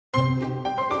Are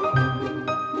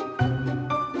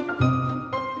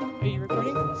you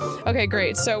recording? Okay,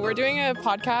 great. So we're doing a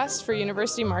podcast for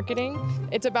university marketing.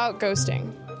 It's about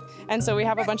ghosting. And so we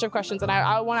have a bunch of questions, and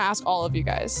I want to ask all of you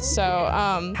guys. So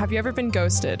have you ever been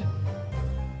ghosted?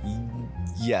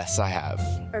 Yes, I have.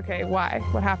 Okay, why?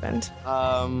 What happened?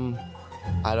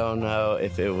 I don't know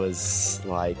if it was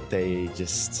like they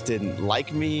just didn't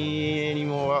like me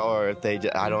anymore, or if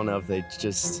I don't know if they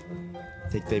just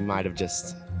think they might have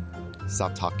just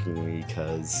stopped talking to me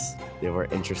because they were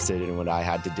interested in what I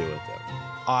had to do with them.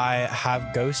 I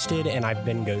have ghosted and I've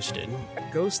been ghosted.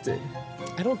 Ghosted?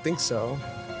 I don't think so.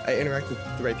 I interact with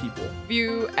the right people. Have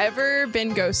you ever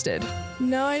been ghosted?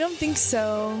 No, I don't think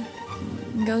so.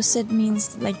 Ghosted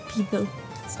means like people.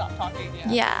 Stop talking,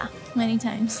 Yeah, many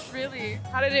times. Really?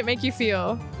 How did it make you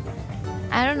feel?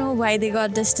 I don't know why they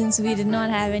got distance. We did not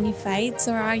have any fights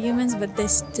or arguments, but they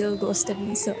still ghosted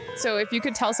me. So if you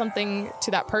could tell something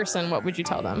to that person, what would you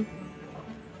tell them?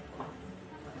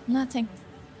 Nothing.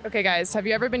 Okay, guys, have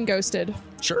you ever been ghosted?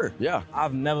 Sure, yeah.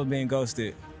 I've never been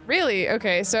ghosted. Really?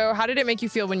 Okay, so how did it make you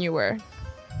feel when you were?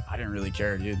 I didn't really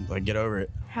care, dude. Like, get over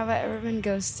it. Have I ever been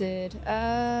ghosted?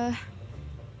 Yeah,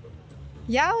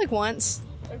 like once.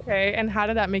 Okay, and how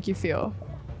did that make you feel?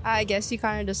 I guess you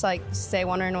kind of just like stay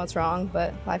wondering what's wrong,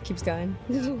 but life keeps going.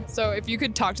 So if you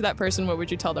could talk to that person, what would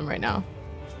you tell them right now?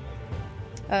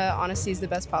 Honesty is the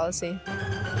best policy.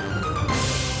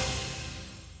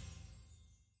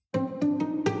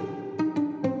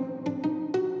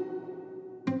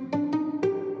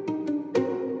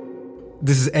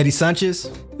 This is Eddie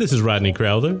Sanchez. This is Rodney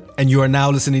Crowther. And you are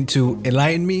now listening to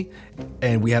Enlighten Me.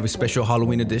 And we have a special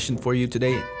Halloween edition for you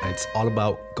today. It's all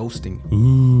about ghosting.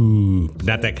 Ooh,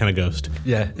 not that kind of ghost.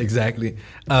 Yeah, exactly.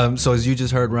 So as you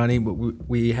just heard, Ronnie,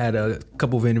 we had a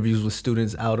couple of interviews with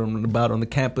students out and about on the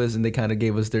campus, and they kind of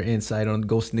gave us their insight on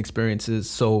ghosting experiences.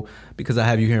 So because I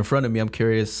have you here in front of me, I'm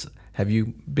curious, have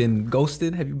you been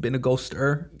ghosted? Have you been a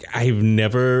ghoster? I've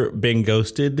never been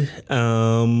ghosted,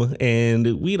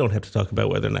 and we don't have to talk about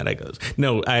whether or not I ghost.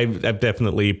 No, I've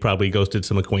definitely probably ghosted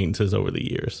some acquaintances over the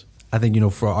years. I think,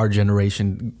 for our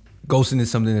generation, ghosting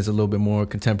is something that's a little bit more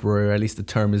contemporary, or at least the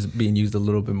term is being used a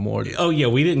little bit more. Oh, yeah,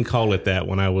 we didn't call it that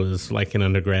when I was like in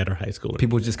undergrad or high school.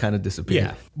 People just kind of disappeared.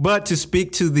 Yeah. But to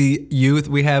speak to the youth,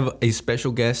 we have a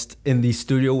special guest in the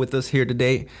studio with us here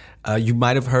today. You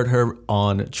might have heard her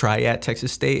on Triad,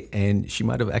 Texas State, and she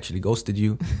might have actually ghosted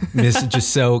you, Miss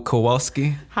Giselle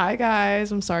Kowalski. Hi,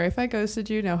 guys. I'm sorry if I ghosted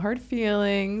you. No hard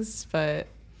feelings, but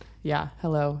yeah,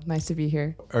 hello. Nice to be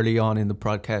here. Early on in the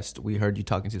podcast, we heard you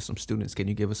talking to some students. Can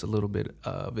you give us a little bit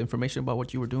of information about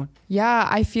what you were doing? Yeah,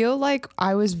 I feel like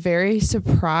I was very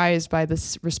surprised by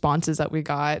the responses that we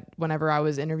got whenever I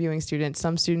was interviewing students.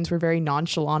 Some students were very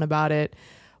nonchalant about it.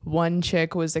 One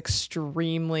chick was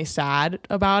extremely sad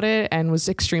about it and was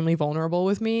extremely vulnerable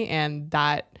with me. And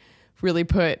that really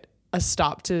put a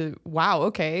stop to, wow,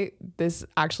 okay, this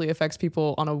actually affects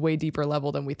people on a way deeper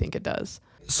level than we think it does.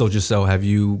 So Giselle, have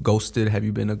you ghosted? Have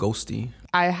you been a ghostie?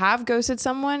 I have ghosted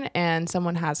someone and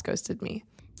someone has ghosted me.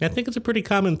 I think it's a pretty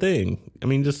common thing. I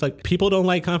mean, just like people don't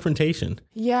like confrontation.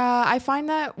 Yeah, I find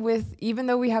that even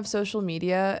though we have social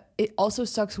media, it also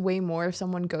sucks way more if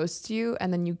someone ghosts you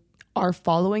and then you are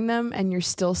following them and you're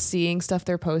still seeing stuff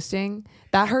they're posting.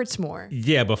 That hurts more.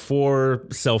 Yeah, before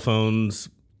cell phones,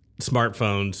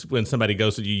 smartphones, when somebody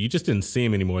ghosted you, you just didn't see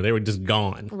them anymore. They were just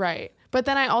gone. Right. But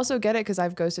then I also get it because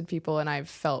I've ghosted people and I've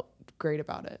felt great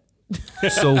about it.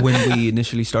 So when we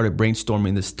initially started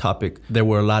brainstorming this topic, there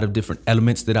were a lot of different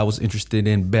elements that I was interested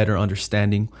in better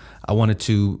understanding. I wanted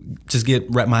to just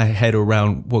wrap my head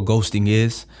around what ghosting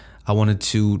is. I wanted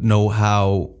to know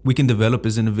how we can develop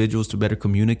as individuals to better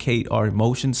communicate our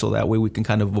emotions so that way we can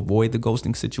kind of avoid the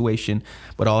ghosting situation.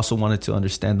 But I also wanted to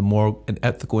understand the moral and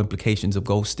ethical implications of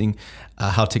ghosting,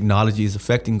 how technology is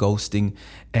affecting ghosting,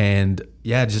 and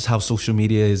just how social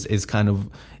media is kind of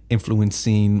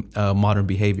influencing modern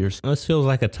behaviors. This feels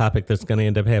like a topic that's going to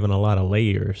end up having a lot of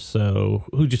layers. So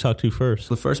who'd you talk to first?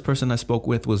 The first person I spoke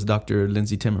with was Dr.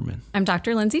 Lindsay Timmerman. I'm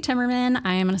Dr. Lindsay Timmerman.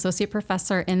 I am an associate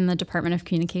professor in the Department of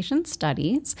Communication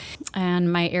Studies. And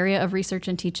my area of research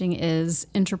and teaching is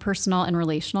interpersonal and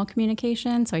relational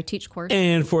communication. So I teach courses.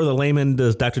 And for the layman,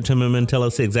 does Dr. Timmerman tell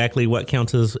us exactly what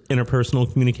counts as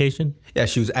interpersonal communication? Yeah,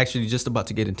 she was actually just about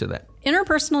to get into that.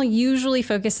 Interpersonal usually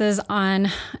focuses on,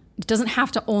 it doesn't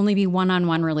have to only be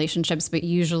one-on-one relationships, but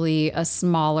usually a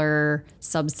smaller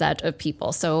subset of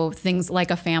people. So things like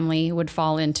a family would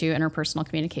fall into interpersonal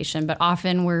communication, but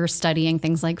often we're studying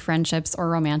things like friendships or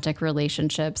romantic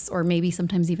relationships, or maybe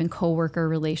sometimes even coworker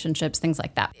relationships, things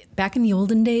like that. Back in the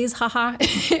olden days,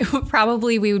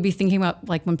 probably we would be thinking about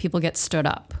like when people get stood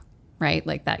up. right?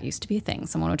 Like that used to be a thing.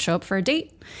 Someone would show up for a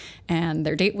date and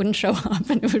their date wouldn't show up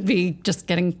and it would be just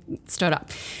getting stood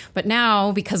up. But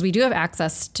now, because we do have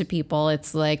access to people,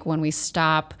 it's like when we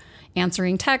stop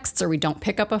answering texts or we don't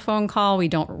pick up a phone call, we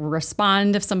don't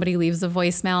respond if somebody leaves a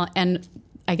voicemail. And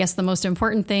I guess the most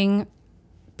important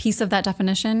piece of that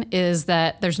definition is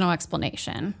that there's no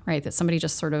explanation, right? That somebody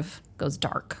just sort of goes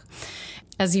dark.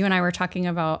 As you and I were talking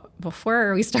about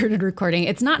before we started recording,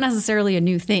 it's not necessarily a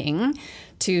new thing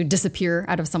to disappear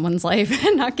out of someone's life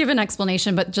and not give an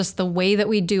explanation, but just the way that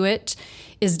we do it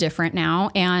is different now.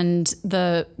 And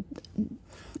the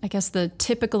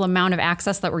typical amount of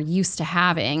access that we're used to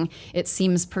having, it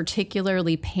seems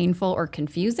particularly painful or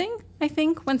confusing, I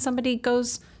think, when somebody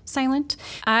goes silent.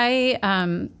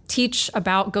 I teach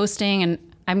about ghosting, and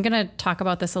I'm going to talk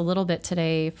about this a little bit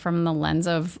today from the lens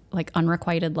of like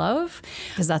unrequited love,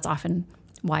 because that's often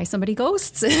why somebody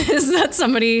ghosts, is that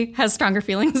somebody has stronger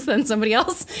feelings than somebody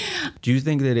else. Do you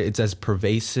think that it's as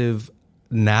pervasive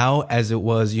now as it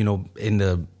was, in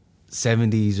the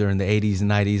 70s or in the 80s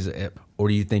and 90s? Or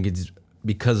do you think it's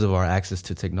because of our access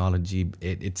to technology,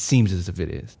 it seems as if it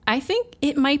is? I think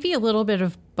it might be a little bit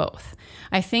of both.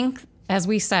 I think, as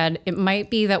we said, it might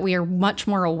be that we are much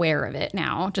more aware of it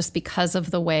now just because of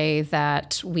the way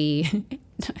that we,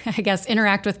 I guess,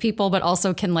 interact with people, but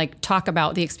also can like talk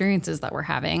about the experiences that we're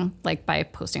having, like by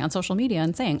posting on social media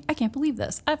and saying, I can't believe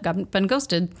this. I've been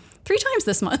ghosted 3 times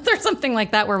this month or something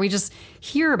like that, where we just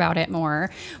hear about it more.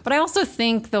 But I also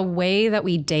think the way that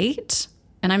we date,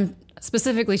 and I'm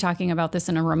specifically talking about this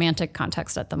in a romantic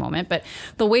context at the moment, but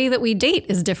the way that we date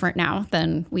is different now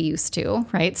than we used to,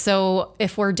 right? So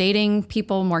if we're dating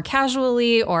people more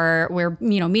casually, or we're,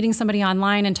 meeting somebody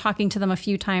online and talking to them a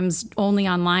few times only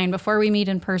online before we meet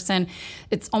in person,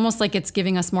 it's almost like it's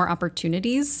giving us more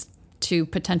opportunities to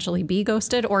potentially be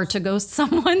ghosted or to ghost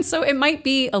someone. So it might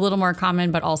be a little more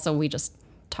common, but also we just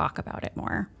talk about it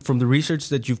more. From the research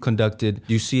that you've conducted,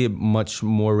 do you see it much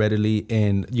more readily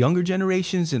in younger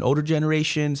generations and older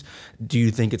generations? Do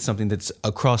you think it's something that's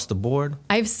across the board?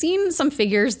 I've seen some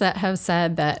figures that have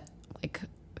said that like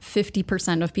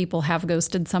 50% of people have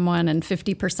ghosted someone and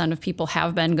 50% of people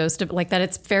have been ghosted, like that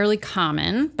it's fairly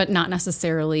common, but not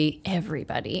necessarily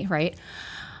everybody, right?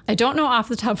 I don't know off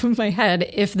the top of my head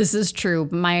if this is true.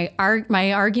 My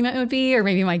argument would be, or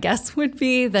maybe my guess would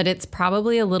be, that it's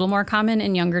probably a little more common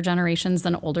in younger generations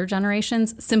than older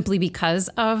generations, simply because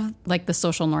of like the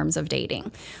social norms of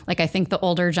dating. Like I think the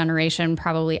older generation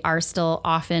probably are still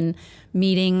often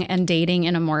meeting and dating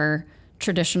in a more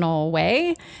traditional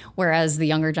way, whereas the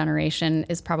younger generation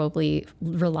is probably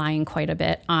relying quite a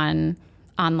bit on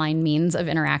online means of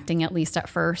interacting, at least at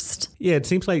first. Yeah, it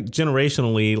seems like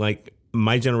generationally, like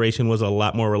my generation was a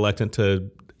lot more reluctant to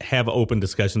have open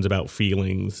discussions about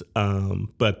feelings.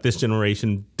 But this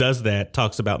generation does that,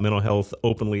 talks about mental health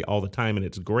openly all the time, and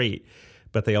it's great.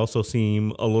 But they also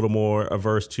seem a little more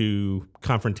averse to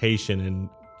confrontation and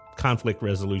conflict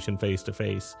resolution face to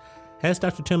face. Has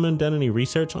Dr. Tillman done any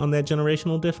research on that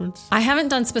generational difference? I haven't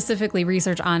done specifically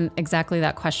research on exactly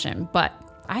that question, but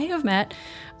I have met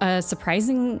a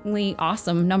surprisingly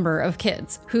awesome number of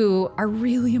kids who are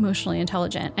really emotionally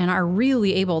intelligent and are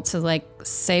really able to like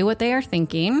say what they are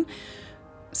thinking,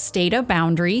 state a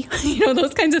boundary,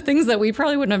 those kinds of things that we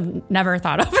probably wouldn't have never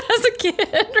thought of as a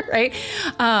kid, right?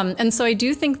 And so I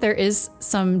do think there is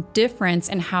some difference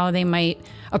in how they might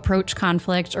approach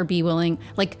conflict or be willing,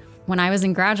 like when I was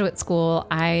in graduate school,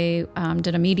 I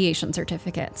did a mediation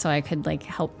certificate so I could like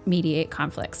help mediate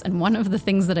conflicts. And one of the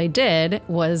things that I did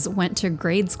was went to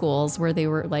grade schools where they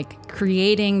were like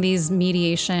creating these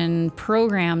mediation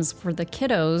programs for the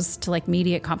kiddos to like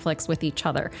mediate conflicts with each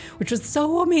other, which was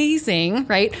so amazing,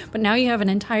 right? But now you have an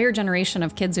entire generation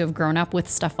of kids who have grown up with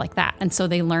stuff like that. And so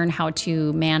they learn how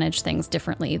to manage things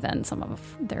differently than some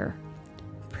of their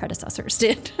predecessors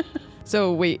did.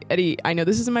 So wait, Eddie, I know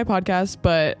this isn't my podcast,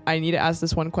 but I need to ask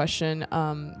this one question.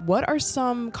 What are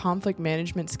some conflict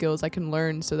management skills I can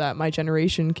learn so that my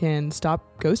generation can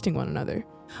stop ghosting one another?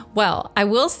 Well, I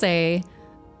will say,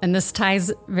 and this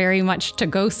ties very much to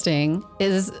ghosting,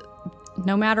 is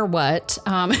no matter what,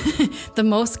 the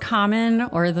most common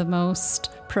or the most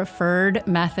preferred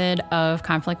method of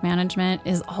conflict management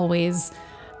is always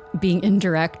being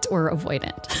indirect or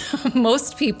avoidant.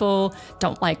 Most people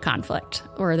don't like conflict,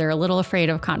 or they're a little afraid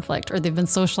of conflict, or they've been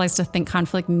socialized to think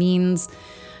conflict means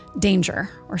danger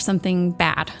or something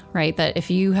bad, right? That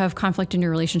if you have conflict in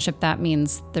your relationship, that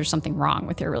means there's something wrong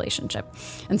with your relationship.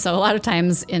 And so a lot of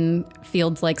times in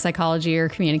fields like psychology or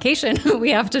communication, we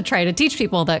have to try to teach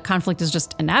people that conflict is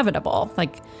just inevitable.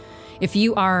 Like if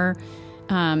you are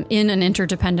in an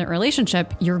interdependent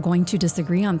relationship, you're going to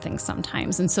disagree on things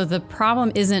sometimes. And so the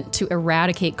problem isn't to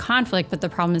eradicate conflict, but the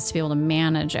problem is to be able to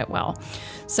manage it well.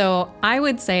 So I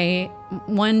would say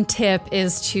one tip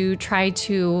is to try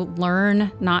to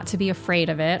learn not to be afraid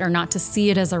of it or not to see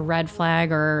it as a red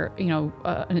flag or,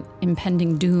 an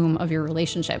impending doom of your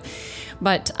relationship.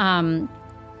 But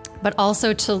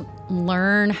also to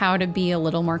learn how to be a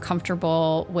little more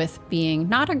comfortable with being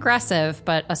not aggressive,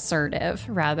 but assertive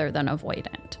rather than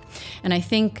avoidant. And I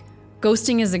think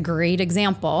ghosting is a great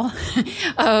example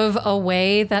of a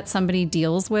way that somebody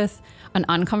deals with an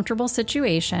uncomfortable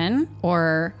situation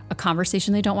or a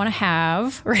conversation they don't want to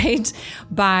have, right?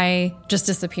 By just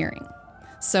disappearing.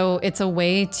 So it's a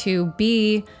way to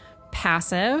be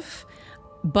passive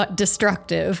but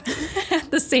destructive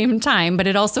at the same time. But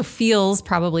it also feels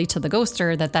probably to the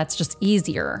ghoster that that's just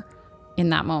easier in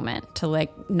that moment to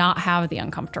not have the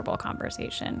uncomfortable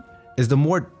conversation. Is the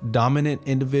more dominant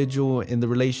individual in the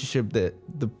relationship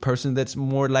the person that's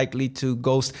more likely to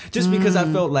ghost? Just because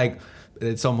I felt like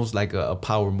it's almost like a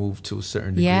power move to a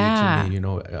certain degree to me.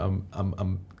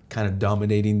 I'm kind of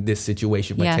dominating this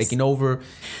situation by taking over.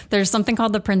 There's something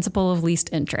called the principle of least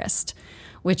interest,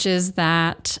 which is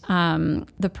that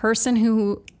the person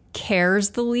who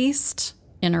cares the least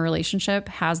in a relationship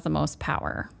has the most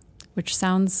power, which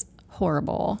sounds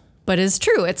horrible, but is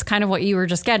true. It's kind of what you were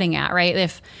just getting at, right?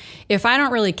 If I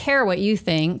don't really care what you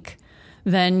think,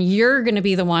 then you're going to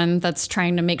be the one that's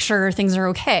trying to make sure things are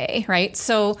okay, right?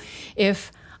 So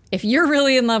if you're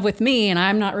really in love with me and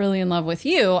I'm not really in love with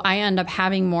you, I end up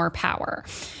having more power.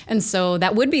 And so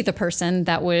that would be the person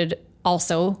that would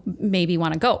also maybe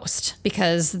want to ghost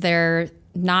because they're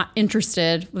not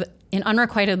interested. In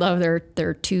unrequited love, there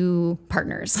are two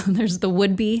partners. There's the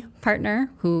would-be partner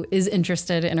who is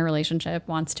interested in a relationship,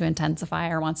 wants to intensify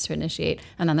or wants to initiate.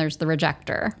 And then there's the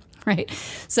rejector, right?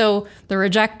 So the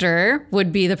rejector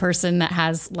would be the person that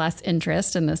has less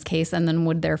interest in this case and then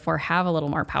would therefore have a little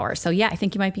more power. So yeah, I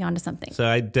think you might be onto something. So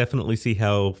I definitely see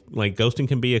how ghosting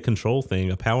can be a control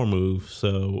thing, a power move.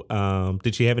 So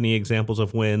did she have any examples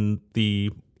of when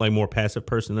the more passive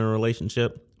person in a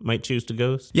relationship might choose to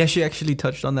ghost? Yeah, she actually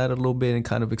touched on that a little bit and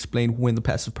kind of explained when the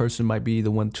passive person might be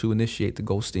the one to initiate the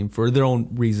ghosting for their own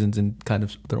reasons and kind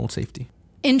of their own safety.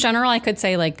 In general, I could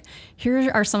say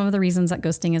here are some of the reasons that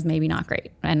ghosting is maybe not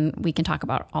great. And we can talk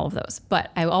about all of those.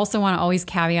 But I also want to always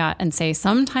caveat and say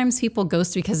sometimes people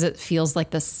ghost because it feels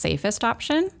like the safest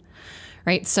option,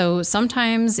 right? So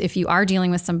sometimes if you are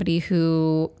dealing with somebody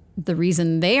who the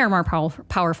reason they are more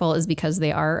powerful is because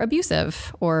they are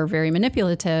abusive or very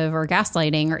manipulative or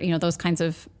gaslighting or, those kinds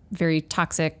of very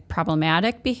toxic,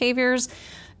 problematic behaviors,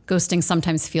 ghosting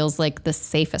sometimes feels like the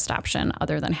safest option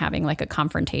other than having a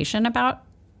confrontation about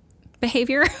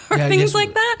behavior or things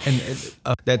like that.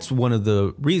 And that's one of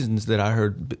the reasons that I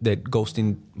heard that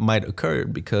ghosting might occur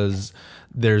because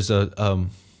there's a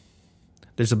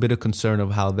bit of concern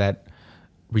of how that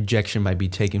rejection might be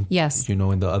taken. Yes.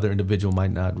 And the other individual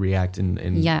might not react in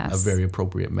a very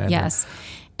appropriate manner. Yes.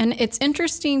 And it's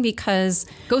interesting because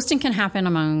ghosting can happen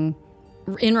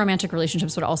in romantic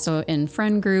relationships, but also in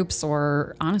friend groups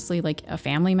or honestly a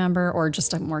family member or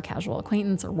just a more casual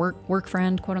acquaintance or work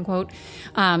friend, quote unquote.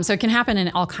 So it can happen in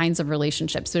all kinds of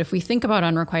relationships. But if we think about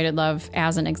unrequited love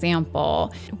as an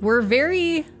example, we're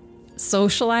very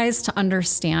socialized to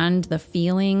understand the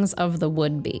feelings of the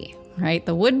would-be. Right?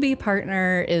 The would-be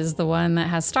partner is the one that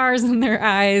has stars in their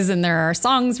eyes and there are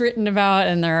songs written about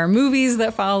and there are movies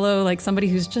that follow, somebody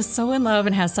who's just so in love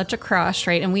and has such a crush,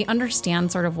 right? And we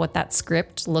understand sort of what that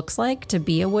script looks like to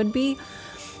be a would-be.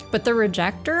 But the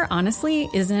rejector, honestly,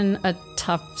 is in a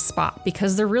tough spot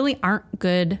because there really aren't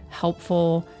good,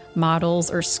 helpful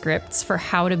models or scripts for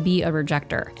how to be a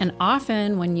rejector. And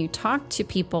often when you talk to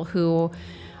people who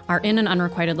are in an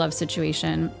unrequited love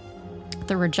situation,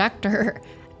 the rejector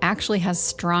actually has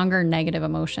stronger negative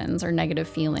emotions or negative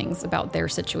feelings about their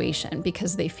situation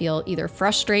because they feel either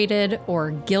frustrated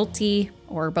or guilty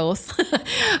or both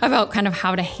about kind of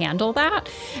how to handle that.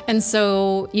 And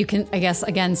so you can, I guess,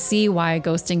 again, see why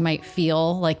ghosting might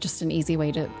feel like just an easy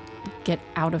way to get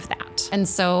out of that. And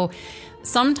so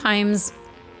sometimes,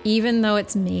 even though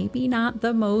it's maybe not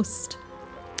the most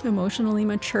emotionally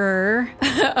mature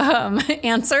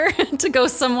answer to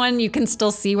ghost someone, you can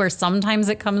still see where sometimes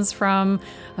it comes from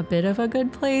a bit of a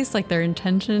good place, like their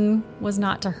intention was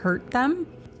not to hurt them,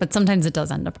 but sometimes it does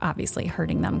end up obviously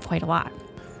hurting them quite a lot.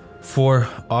 For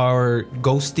our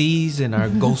ghosties and our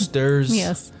ghosters,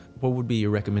 yes, what would be your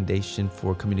recommendation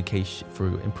for communication, for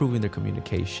improving their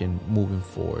communication moving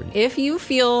forward? If you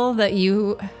feel that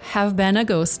you have been a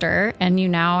ghoster and you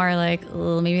now are like,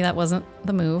 oh, maybe that wasn't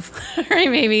the move,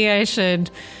 right? Maybe I should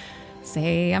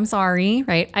say, I'm sorry,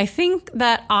 right? I think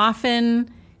that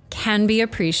often can be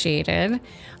appreciated.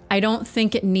 I don't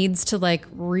think it needs to like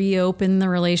reopen the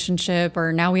relationship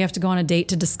or now we have to go on a date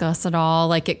to discuss it all.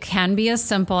 Like it can be as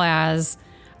simple as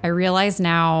I realize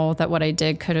now that what I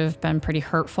did could have been pretty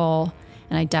hurtful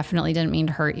and I definitely didn't mean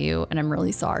to hurt you and I'm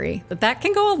really sorry. But that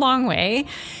can go a long way.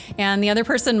 And the other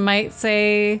person might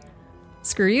say,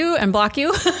 screw you and block you.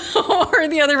 Or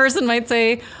the other person might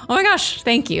say, oh my gosh,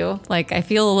 thank you. Like I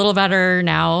feel a little better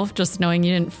now just knowing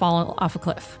you didn't fall off a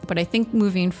cliff. But I think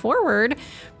moving forward,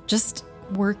 just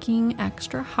working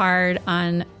extra hard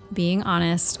on being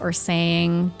honest or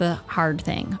saying the hard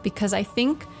thing. Because I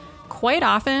think quite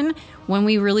often when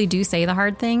we really do say the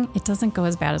hard thing, it doesn't go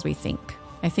as bad as we think.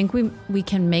 I think we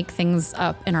can make things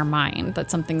up in our mind that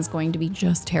something's going to be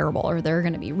just terrible or they're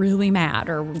going to be really mad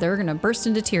or they're going to burst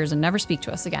into tears and never speak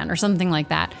to us again or something like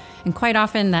that. And quite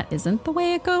often that isn't the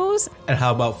way it goes. And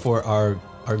how about for our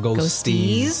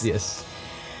ghosties? Yes.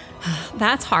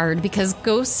 That's hard because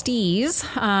ghosties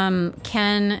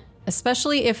can,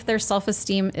 especially if their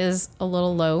self-esteem is a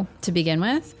little low to begin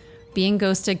with, being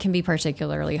ghosted can be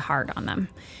particularly hard on them.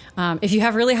 If you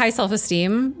have really high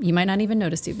self-esteem, you might not even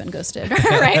notice you've been ghosted,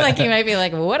 right? Like you might be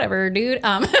like, whatever, dude.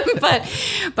 But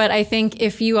I think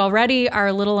if you already are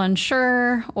a little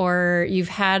unsure or you've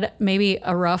had maybe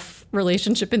a rough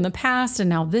relationship in the past and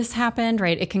now this happened,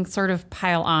 right? It can sort of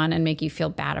pile on and make you feel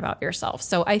bad about yourself.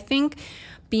 So I think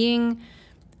being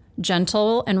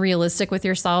gentle and realistic with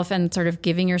yourself and sort of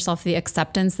giving yourself the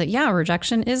acceptance that, yeah,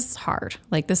 rejection is hard.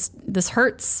 Like this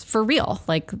hurts for real.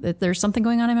 Like there's something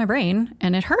going on in my brain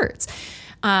and it hurts,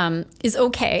 is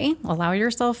okay. Allow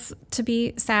yourself to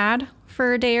be sad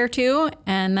for a day or two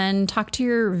and then talk to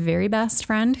your very best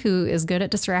friend who is good at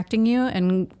distracting you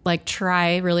and like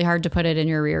try really hard to put it in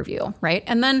your rear view. Right.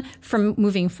 And then from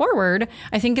moving forward,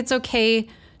 I think it's okay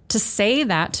to say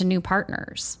that to new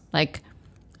partners. Like,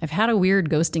 I've had a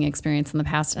weird ghosting experience in the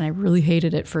past and I really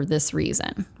hated it for this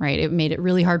reason, right? It made it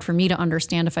really hard for me to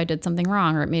understand if I did something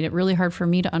wrong, or it made it really hard for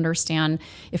me to understand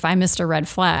if I missed a red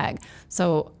flag.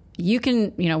 So you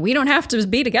can, we don't have to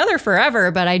be together forever,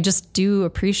 but I just do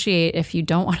appreciate if you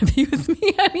don't want to be with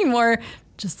me anymore,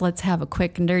 just let's have a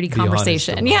quick and dirty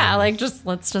conversation. Yeah, like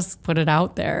let's just put it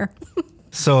out there.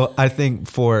 So I think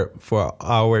for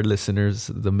our listeners,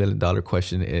 the $1 million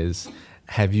question is,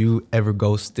 have you ever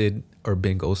ghosted or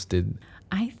been ghosted?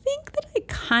 I think that I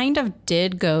kind of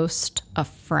did ghost a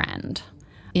friend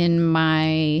in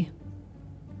my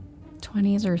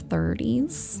 20s or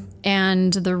 30s.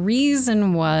 And the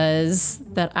reason was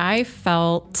that I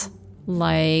felt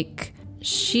like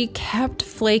she kept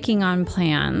flaking on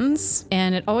plans.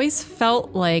 And it always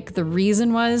felt like the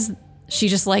reason was she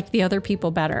just liked the other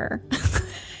people better.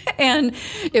 And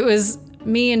it was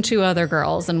me and two other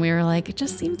girls. And we were like, it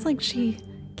just seems like she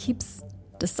keeps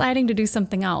deciding to do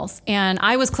something else. And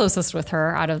I was closest with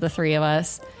her out of the three of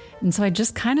us. And so I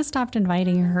just kind of stopped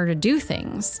inviting her to do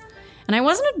things. And I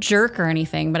wasn't a jerk or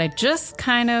anything, but I just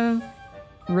kind of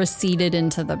receded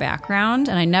into the background.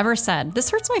 And I never said,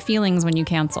 this hurts my feelings when you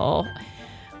cancel,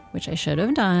 which I should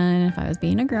have done if I was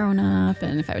being a grown up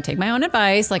and if I would take my own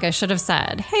advice. Like I should have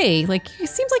said, hey, like it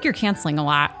seems like you're canceling a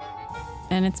lot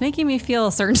and it's making me feel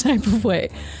a certain type of way.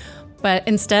 But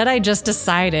instead, I just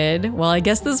decided, well, I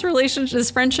guess this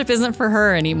friendship isn't for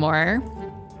her anymore.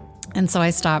 And so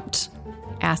I stopped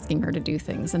asking her to do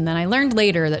things. And then I learned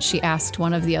later that she asked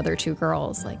one of the other two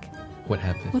girls, like, what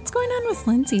happened? What's going on with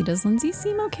Lindsay? Does Lindsay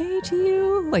seem okay to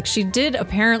you? Like she did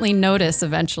apparently notice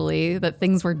eventually that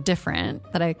things were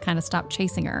different, that I kind of stopped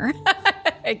chasing her,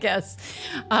 I guess.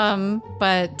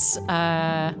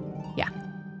 Yeah.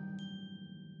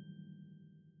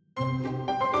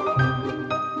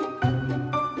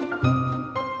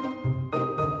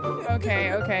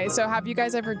 Okay. So have you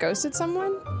guys ever ghosted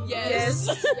someone? Yes.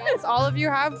 Yes, all of you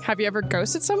have. Have you ever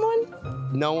ghosted someone?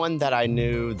 No one that I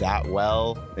knew that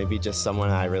well. Maybe just someone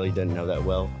I really didn't know that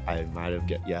well. I might have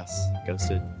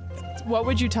ghosted. What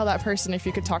would you tell that person if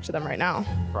you could talk to them right now?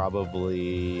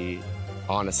 Probably,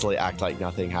 honestly, act like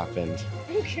nothing happened.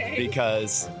 Okay.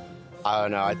 Because, I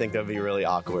don't know, I think that would be really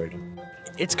awkward.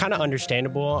 It's kind of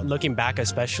understandable looking back,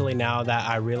 especially now that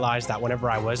I realized that whenever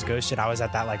I was ghosted, I was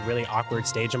at that like really awkward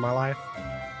stage in my life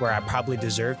where I probably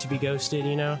deserved to be ghosted,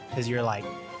 because you're like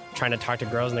trying to talk to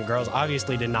girls and the girls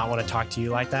obviously did not want to talk to you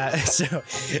like that. So,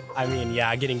 I mean,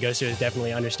 yeah, getting ghosted is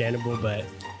definitely understandable, but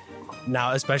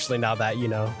now, especially now that,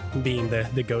 being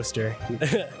the ghoster.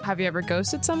 Have you ever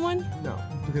ghosted someone? No,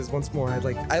 because once more,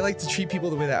 I like to treat people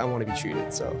the way that I want to be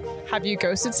treated, so. Have you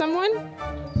ghosted someone?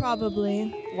 Probably.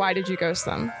 Why did you ghost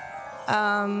them?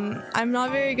 I'm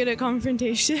not very good at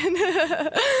confrontation.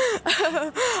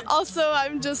 Also,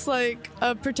 I'm just like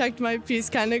a protect my peace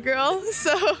kind of girl.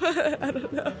 So, I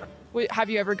don't know. Wait, have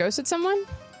you ever ghosted someone?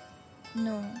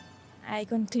 No, I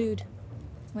conclude.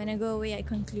 When I go away, I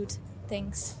conclude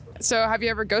things. So have you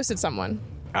ever ghosted someone?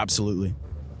 Absolutely.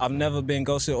 I've never been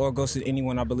ghosted or ghosted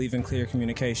anyone. I believe in clear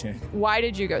communication. Why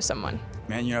did you ghost someone?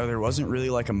 Man, there wasn't really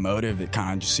like a motive. It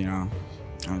kind of just, kind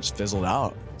of just fizzled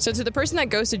out. So to the person that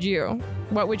ghosted you,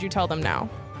 what would you tell them now?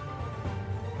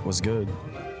 Was good.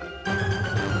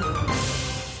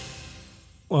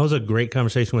 Well, it was a great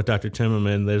conversation with Dr.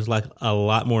 Timmerman. There's like a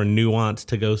lot more nuance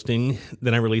to ghosting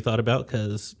than I really thought about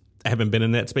because I haven't been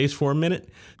in that space for a minute.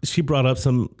 She brought up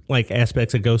some like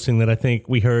aspects of ghosting that I think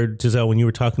we heard, Giselle, when you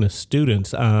were talking to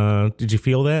students. Did you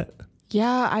feel that?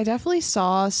 Yeah, I definitely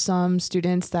saw some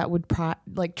students that would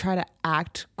try to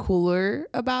act cooler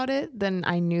about it than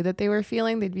I knew that they were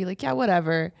feeling. They'd be like, yeah,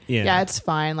 whatever. Yeah, it's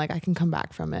fine. Like I can come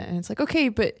back from it. And it's like, okay,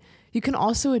 but you can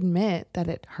also admit that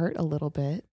it hurt a little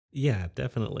bit. Yeah,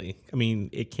 definitely. I mean,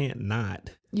 it can't not.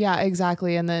 Yeah,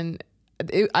 exactly. And then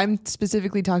I'm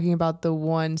specifically talking about the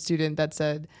one student that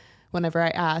said, whenever I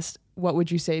asked, what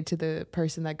would you say to the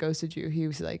person that ghosted you? He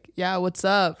was like, yeah, what's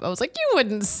up? I was like, you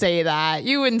wouldn't say that.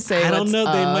 You wouldn't say I don't what's know.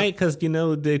 up. They might because,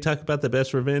 they talk about the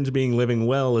best revenge being living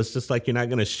well. It's just like you're not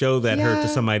going to show that hurt to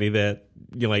somebody that,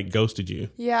 ghosted you.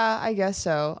 Yeah, I guess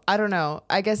so. I don't know.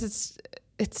 I guess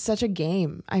it's such a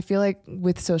game. I feel like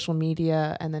with social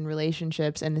media and then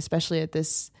relationships, and especially at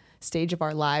this stage of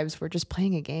our lives, we're just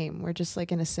playing a game. We're just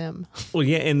like in a sim. Well,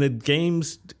 yeah, and the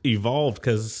games evolved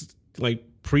because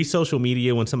pre-social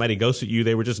media, when somebody ghosted you,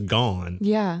 they were just gone.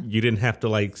 Yeah. You didn't have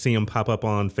to see them pop up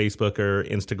on Facebook or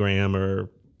Instagram or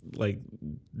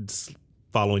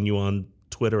following you on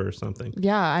Twitter or something.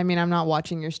 Yeah, I mean, I'm not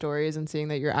watching your stories and seeing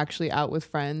that you're actually out with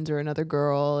friends or another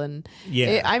girl. And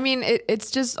it's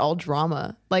just all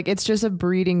drama. It's just a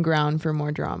breeding ground for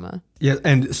more drama. Yeah,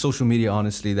 and social media,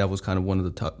 honestly, that was kind of one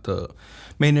of the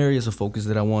main areas of focus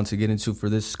that I wanted to get into for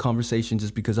this conversation,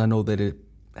 just because I know that it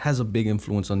has a big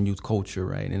influence on youth culture,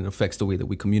 right? And it affects the way that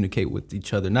we communicate with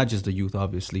each other, not just the youth,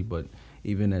 obviously, but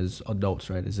even as adults,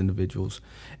 right, as individuals.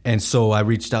 And so I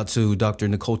reached out to Dr.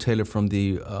 Nicole Taylor from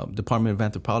the Department of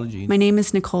Anthropology. My name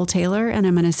is Nicole Taylor, and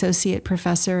I'm an associate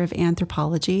professor of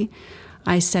anthropology.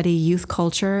 I study youth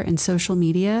culture and social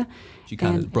media. She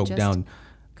kind of broke down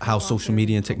how social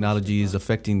media and technology is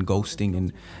affecting ghosting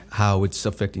and how it's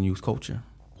affecting youth culture.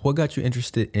 What got you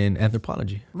interested in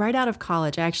anthropology? Right out of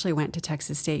college, I actually went to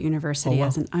Texas State University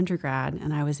as an undergrad,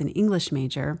 and I was an English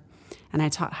major, and I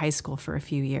taught high school for a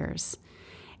few years.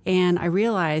 And I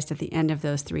realized at the end of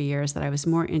those 3 years that I was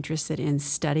more interested in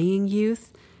studying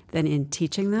youth than in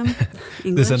teaching them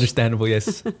English. That's understandable,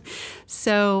 yes.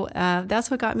 So that's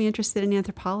what got me interested in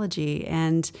anthropology,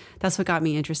 and that's what got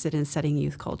me interested in studying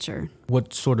youth culture.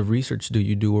 What sort of research do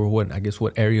you do, or what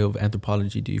area of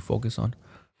anthropology do you focus on?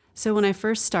 So when I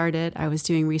first started, I was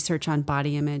doing research on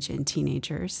body image in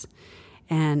teenagers,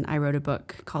 and I wrote a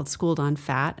book called Schooled on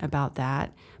Fat about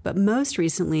that. But most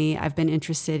recently, I've been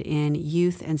interested in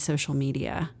youth and social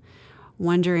media,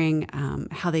 wondering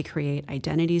how they create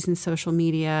identities in social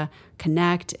media,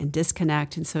 connect and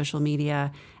disconnect in social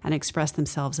media, and express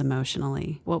themselves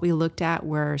emotionally. What we looked at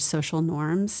were social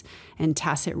norms and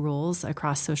tacit rules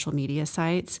across social media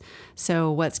sites. So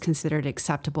what's considered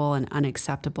acceptable and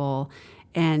unacceptable,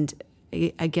 and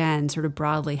again, sort of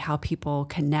broadly, how people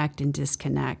connect and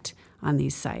disconnect on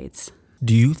these sites.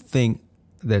 Do you think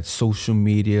that social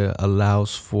media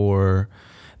allows for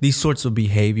these sorts of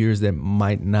behaviors that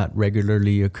might not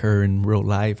regularly occur in real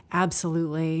life?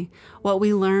 Absolutely. What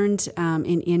we learned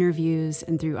in interviews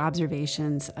and through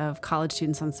observations of college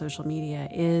students on social media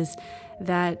is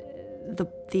that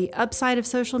the upside of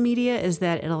social media is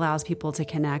that it allows people to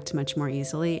connect much more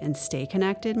easily and stay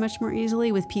connected much more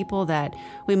easily with people that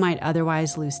we might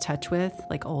otherwise lose touch with,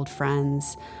 like old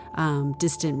friends,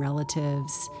 distant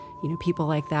relatives, people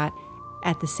like that.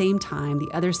 At the same time,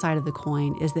 the other side of the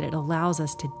coin is that it allows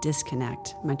us to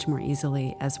disconnect much more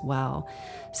easily as well.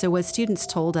 So what students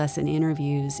told us in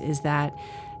interviews is that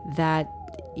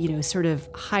sort of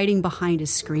hiding behind a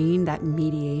screen, that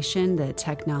mediation that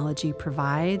technology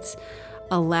provides,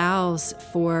 allows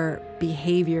for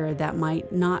behavior that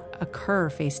might not occur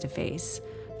face-to-face.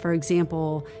 For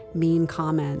example, mean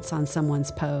comments on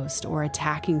someone's post or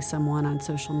attacking someone on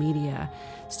social media.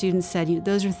 Students said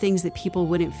those are things that people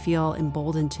wouldn't feel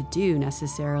emboldened to do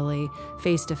necessarily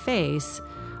face-to-face,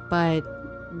 but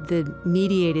the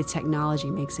mediated technology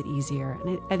makes it easier.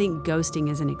 And I think ghosting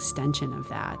is an extension of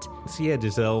that. So yeah,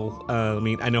 Giselle,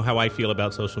 I know how I feel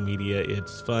about social media.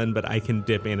 It's fun, but I can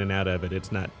dip in and out of it.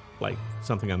 It's not like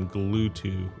something I'm glued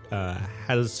to.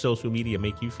 How does social media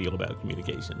make you feel about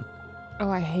communication? Oh,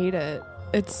 I hate it.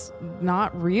 It's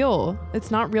not real.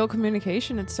 It's not real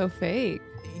communication. It's so fake.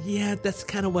 Yeah, that's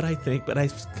kind of what I think, but I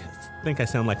think I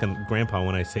sound like a grandpa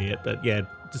when I say it. But yeah, it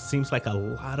just seems like a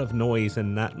lot of noise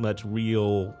and not much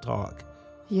real talk.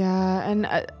 Yeah, and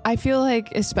I feel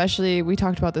like, especially, we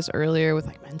talked about this earlier with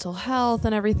like mental health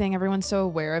and everything. Everyone's so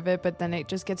aware of it, but then it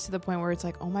just gets to the point where it's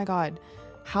like, oh my God,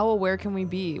 how aware can we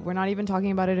be? We're not even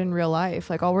talking about it in real life.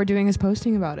 Like, all we're doing is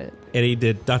posting about it. Eddie,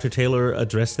 did Dr. Taylor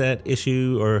address that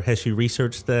issue, or has she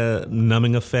researched the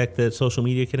numbing effect that social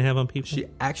media can have on people? She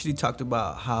actually talked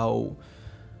about how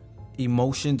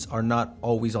emotions are not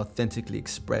always authentically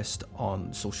expressed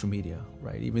on social media,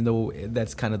 right? Even though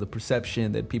that's kind of the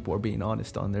perception that people are being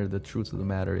honest on there, the truth of the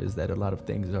matter is that a lot of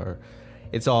things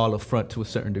it's all a front to a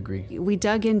certain degree. We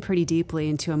dug in pretty deeply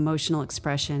into emotional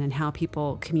expression and how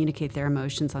people communicate their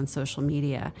emotions on social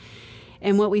media.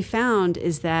 And what we found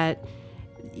is that,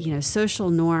 social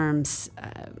norms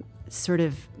sort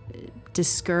of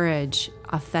discourage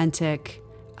authentic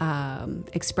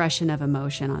expression of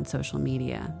emotion on social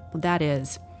media. Well, that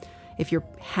is, if you're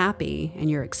happy and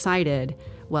you're excited,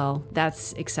 well,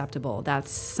 that's acceptable. That's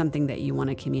something that you want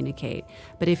to communicate.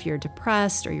 But if you're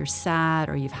depressed or you're sad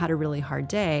or you've had a really hard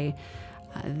day,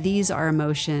 these are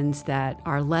emotions that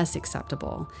are less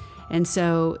acceptable. And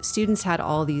so students had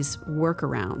all these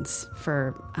workarounds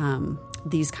for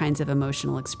these kinds of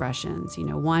emotional expressions.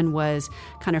 One was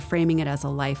kind of framing it as a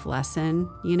life lesson,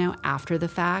 after the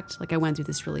fact. Like, I went through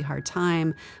this really hard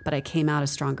time, but I came out a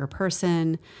stronger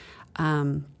person.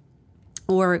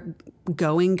 Or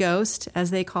going ghost,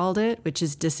 as they called it, which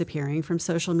is disappearing from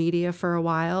social media for a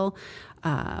while,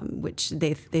 which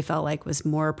they felt like was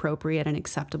more appropriate and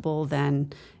acceptable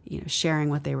than, sharing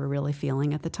what they were really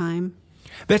feeling at the time.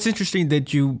 That's interesting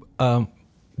that you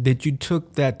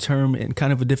took that term in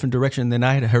kind of a different direction than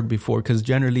I had heard before, because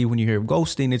generally when you hear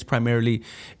ghosting, it's primarily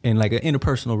in like an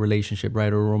interpersonal relationship,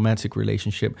 right, or a romantic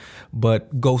relationship.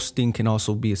 But ghosting can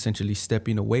also be essentially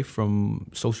stepping away from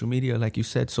social media, like you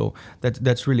said. So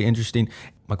that's really interesting.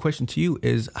 My question to you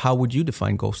is, how would you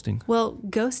define ghosting? Well,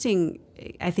 ghosting,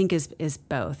 I think, is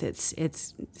both.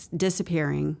 It's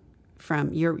disappearing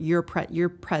from your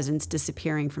presence,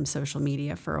 disappearing from social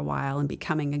media for a while and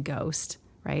becoming a ghost.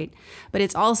 Right? But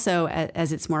it's also,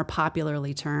 as it's more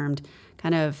popularly termed,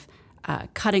 kind of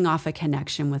cutting off a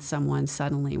connection with someone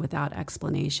suddenly without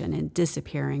explanation and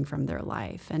disappearing from their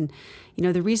life. And,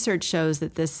 the research shows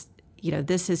that this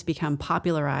has become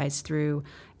popularized through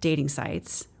dating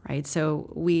sites, right?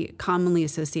 So we commonly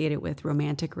associate it with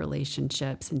romantic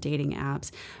relationships and dating apps,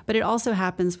 but it also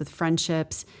happens with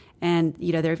friendships. And,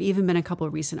 there have even been a couple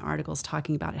of recent articles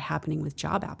talking about it happening with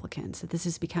job applicants, that this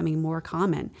is becoming more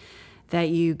common, that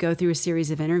you go through a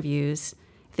series of interviews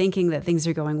thinking that things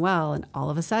are going well, and all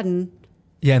of a sudden...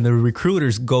 Yeah, and the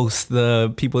recruiters ghost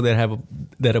the people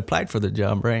that applied for the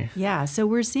job, right? Yeah, so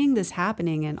we're seeing this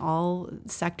happening in all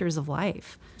sectors of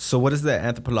life. So what is the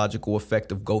anthropological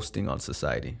effect of ghosting on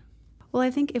society? Well,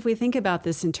 I think if we think about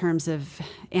this in terms of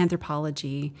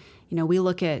anthropology, we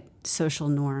look at social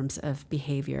norms of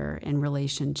behavior and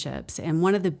relationships. And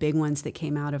one of the big ones that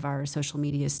came out of our social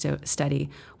media study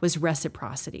was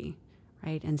reciprocity,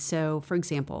 right? And so, for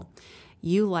example,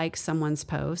 you like someone's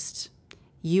post,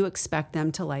 you expect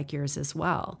them to like yours as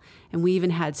well. And we even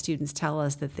had students tell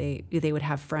us that they would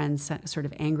have friends sort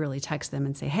of angrily text them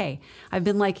and say, hey, I've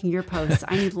been liking your posts.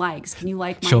 I need likes. Can you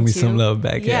like mine Show me too? some love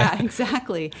back. Yeah,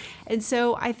 exactly. And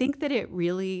so I think that it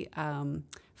really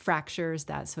fractures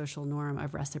that social norm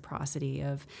of reciprocity,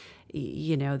 of,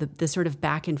 the sort of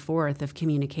back and forth of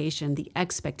communication, the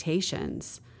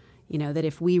expectations, that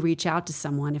if we reach out to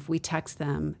someone, if we text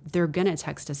them, they're going to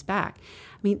text us back.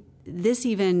 I mean, this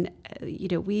even,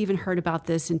 we even heard about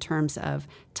this in terms of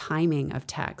timing of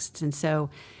texts. And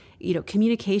so,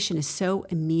 communication is so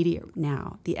immediate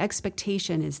now. The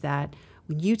expectation is that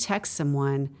when you text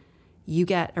someone, you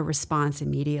get a response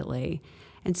immediately.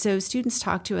 And so students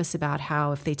talk to us about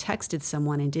how if they texted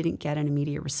someone and didn't get an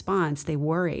immediate response, they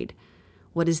worried.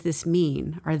 What does this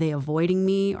mean? Are they avoiding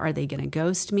me? Are they going to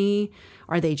ghost me?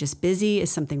 Are they just busy?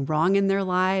 Is something wrong in their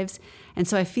lives? And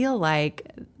so I feel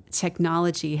like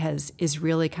technology is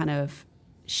really kind of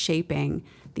shaping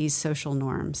these social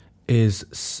norms.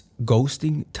 Is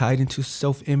ghosting tied into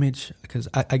self-image? Because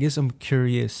I guess I'm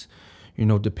curious,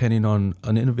 depending on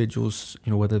an individual's,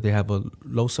 whether they have a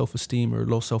low self-esteem or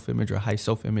low self-image or high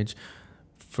self-image,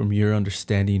 from your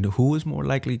understanding, who is more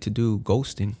likely to do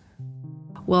ghosting?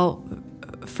 Well,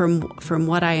 from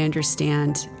what I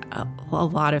understand, a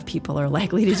lot of people are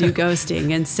likely to do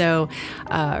ghosting. And so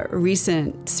a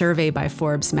recent survey by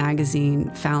Forbes magazine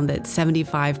found that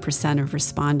 75% of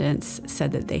respondents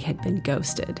said that they had been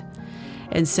ghosted.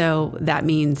 And so that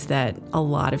means that a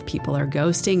lot of people are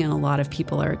ghosting and a lot of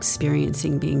people are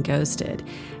experiencing being ghosted.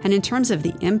 And in terms of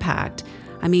the impact,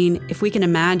 I mean, if we can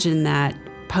imagine that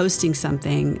posting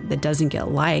something that doesn't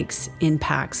get likes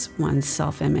impacts one's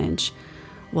self-image,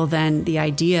 well, then the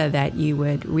idea that you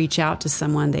would reach out to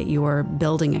someone that you're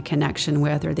building a connection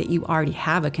with or that you already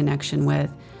have a connection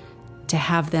with, to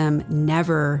have them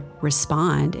never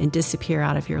respond and disappear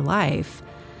out of your life,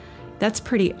 that's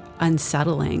pretty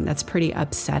unsettling. That's pretty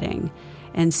upsetting.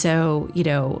 And so,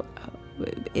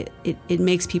 it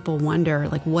makes people wonder,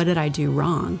 like, what did I do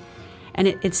wrong? And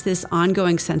it's this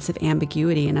ongoing sense of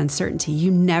ambiguity and uncertainty.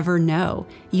 You never know.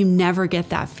 You never get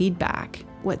that feedback.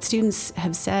 What students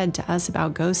have said to us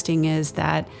about ghosting is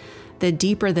that the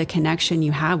deeper the connection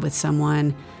you have with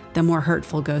someone, the more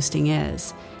hurtful ghosting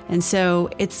is. And so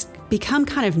it's become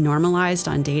kind of normalized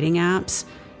on dating apps,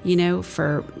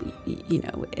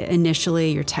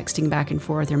 initially you're texting back and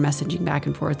forth or messaging back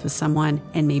and forth with someone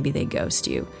and maybe they ghost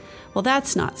you. Well,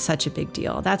 that's not such a big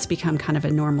deal. That's become kind of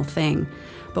a normal thing.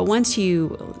 But once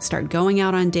you start going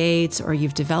out on dates or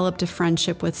you've developed a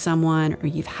friendship with someone or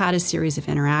you've had a series of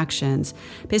interactions,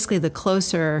 basically the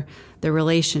closer the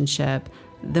relationship,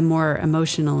 the more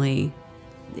emotionally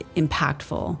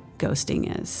impactful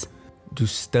ghosting is. Do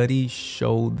studies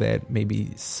show that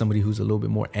maybe somebody who's a little bit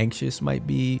more anxious might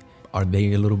be? Are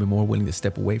they a little bit more willing to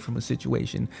step away from a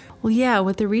situation? Well, yeah,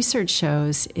 what the research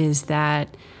shows is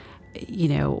that,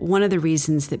 one of the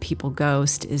reasons that people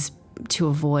ghost is to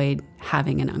avoid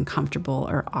having an uncomfortable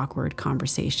or awkward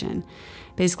conversation.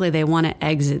 Basically, they want to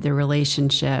exit the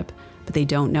relationship, but they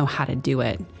don't know how to do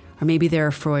it. Or maybe they're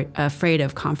afraid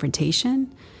of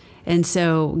confrontation. And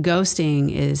so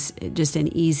ghosting is just an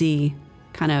easy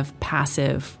kind of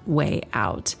passive way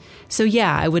out. So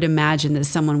yeah, I would imagine that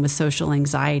someone with social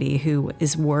anxiety who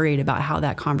is worried about how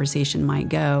that conversation might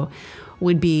go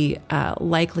would be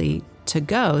likely to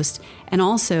ghost. And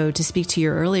also, to speak to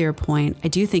your earlier point, I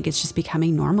do think it's just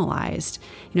becoming normalized.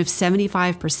 If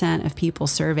 75% of people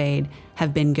surveyed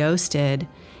have been ghosted,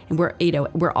 and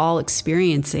we're all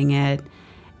experiencing it,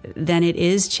 then it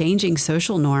is changing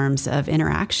social norms of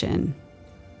interaction.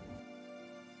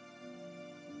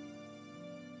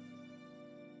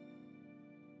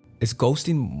 Is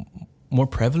ghosting more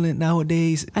prevalent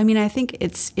nowadays? I mean, I think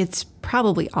it's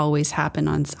probably always happened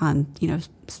on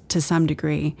to some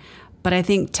degree, but I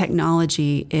think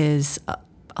technology is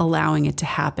allowing it to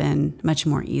happen much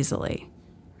more easily,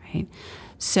 right?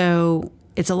 So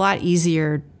it's a lot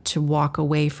easier to walk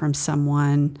away from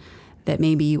someone that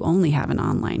maybe you only have an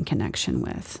online connection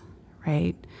with,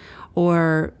 right?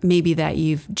 Or maybe that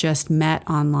you've just met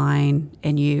online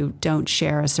and you don't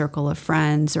share a circle of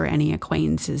friends or any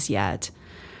acquaintances yet,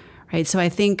 right? So I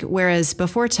think whereas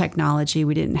before technology,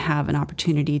 we didn't have an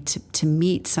opportunity to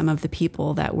meet some of the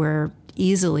people that we're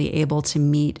easily able to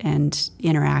meet and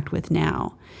interact with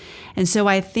now. And so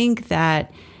I think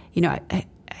that, I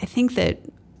think that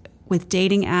with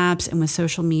dating apps and with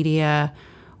social media,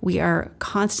 we are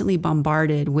constantly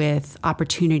bombarded with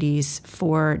opportunities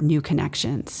for new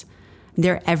connections.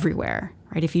 They're everywhere,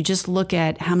 right? If you just look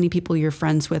at how many people you're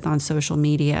friends with on social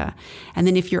media, and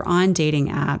then if you're on dating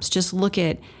apps, just look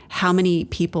at how many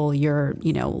people you're,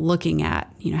 looking at,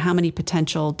 how many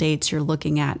potential dates you're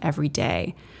looking at every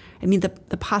day. I mean,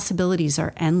 the possibilities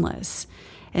are endless.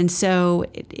 And so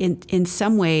in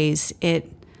some ways,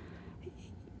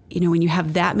 when you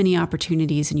have that many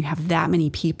opportunities and you have that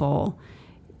many people,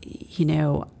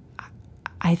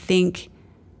 I think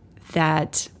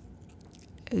that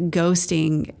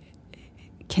ghosting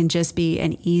can just be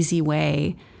an easy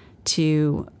way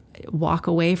to walk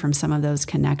away from some of those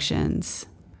connections.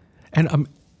 And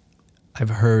I've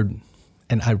heard,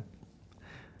 and I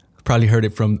probably heard it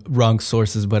from wrong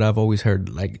sources, but I've always heard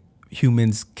like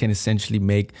humans can essentially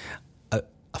make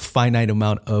a finite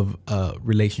amount of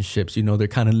relationships. They're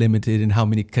kind of limited in how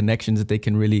many connections that they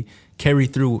can really carry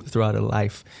throughout a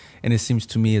life. And it seems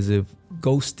to me as if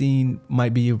ghosting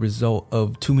might be a result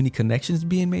of too many connections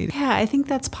being made. Yeah, I think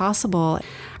that's possible.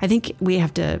 I think we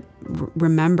have to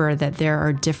remember that there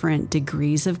are different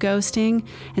degrees of ghosting.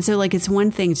 And so it's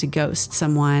one thing to ghost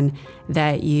someone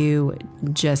that you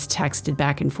just texted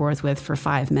back and forth with for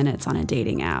 5 minutes on a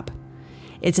dating app.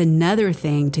 It's another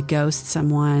thing to ghost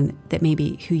someone that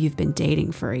maybe who you've been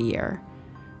dating for a year,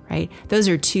 right? Those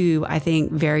are two, I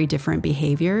think, very different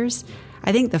behaviors.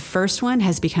 I think the first one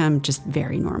has become just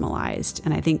very normalized.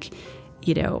 And I think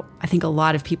I think a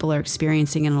lot of people are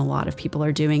experiencing it and a lot of people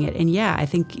are doing it. And yeah, I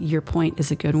think your point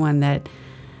is a good one, that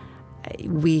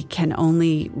we can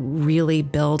only really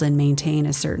build and maintain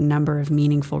a certain number of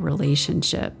meaningful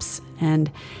relationships.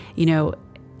 And,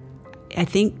 I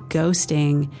think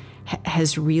ghosting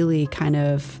has really kind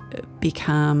of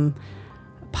become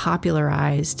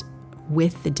popularized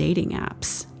with the dating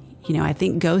apps. I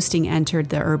think ghosting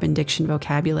entered the Urban Diction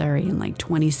vocabulary in like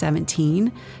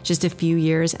 2017, just a few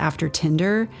years after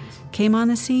Tinder came on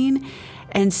the scene.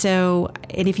 And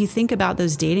if you think about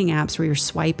those dating apps where you're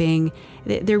swiping,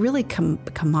 they're really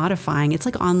commodifying. It's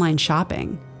like online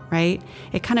shopping, right?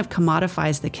 It kind of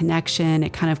commodifies the connection.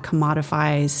 It kind of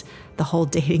commodifies the whole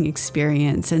dating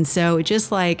experience. And so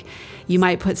just like you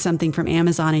might put something from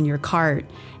Amazon in your cart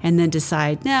and then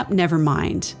decide, nah, never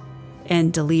mind,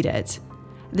 and delete it.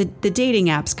 The dating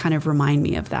apps kind of remind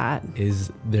me of that.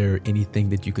 Is there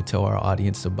anything that you could tell our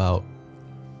audience about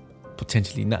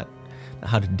potentially not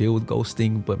how to deal with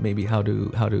ghosting, but maybe how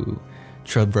to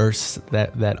traverse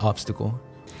that obstacle?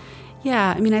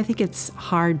 Yeah, I think it's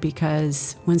hard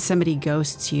because when somebody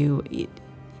ghosts you,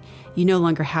 you no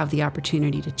longer have the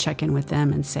opportunity to check in with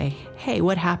them and say, hey,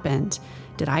 what happened?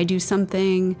 Did I do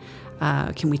something?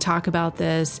 Can we talk about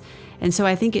this? And so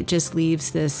I think it just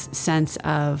leaves this sense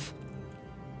of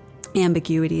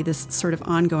ambiguity, this sort of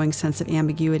ongoing sense of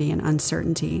ambiguity and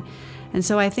uncertainty. And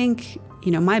so I think,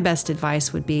 my best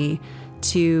advice would be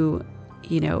to,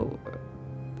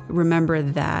 remember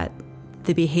that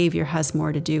the behavior has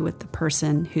more to do with the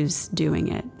person who's doing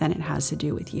it than it has to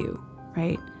do with you,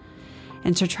 right?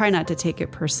 And to try not to take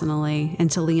it personally and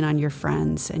to lean on your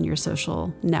friends and your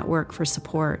social network for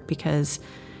support because,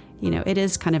 it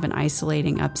is kind of an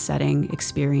isolating, upsetting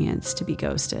experience to be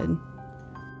ghosted.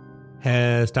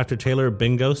 Has Dr. Taylor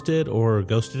been ghosted or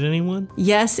ghosted anyone?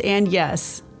 Yes and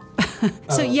yes.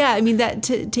 So yeah, that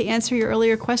to answer your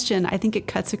earlier question, I think it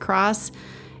cuts across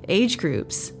age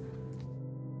groups.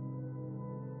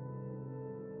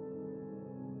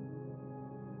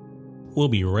 We'll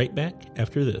be right back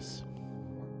after this.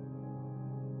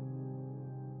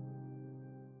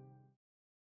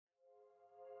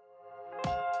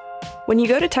 When you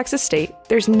go to Texas State,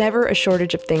 there's never a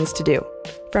shortage of things to do.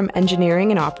 From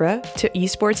engineering and opera to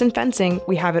esports and fencing,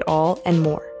 we have it all and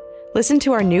more. Listen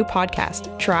to our new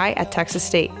podcast, Try at Texas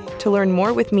State, to learn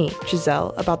more with me,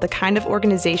 Giselle, about the kind of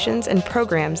organizations and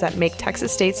programs that make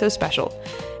Texas State so special,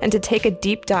 and to take a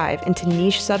deep dive into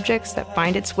niche subjects that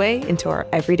find its way into our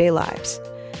everyday lives.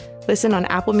 Listen on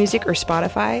Apple Music or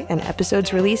Spotify, and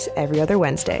episodes release every other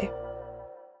Wednesday.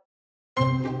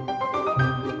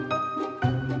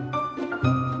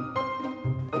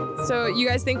 So you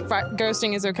guys think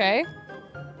ghosting is okay?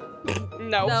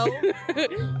 No.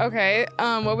 Okay.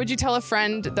 What would you tell a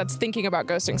friend that's thinking about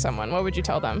ghosting someone? What would you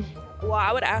tell them? Well,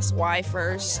 I would ask why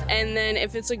first, and then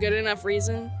if it's a good enough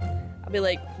reason, I'll be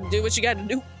like, do what you got to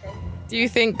do. Do you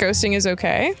think ghosting is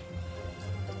okay?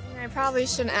 I probably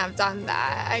shouldn't have done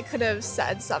that. I could have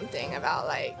said something about,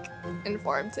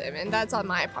 informed him, and that's on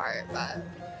my part, but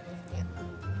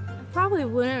probably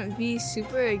wouldn't be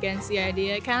super against the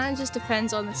idea. It kind of just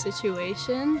depends on the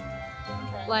situation.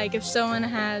 Okay. Like if someone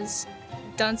has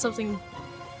done something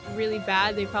really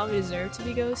bad, they probably deserve to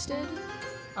be ghosted.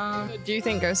 Do you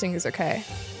think ghosting is okay?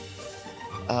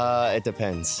 It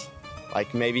depends.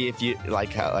 Maybe if you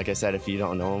like I said, if you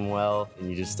don't know them well and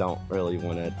you just don't really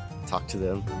want to talk to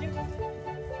them,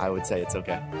 I would say it's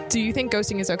okay. Do you think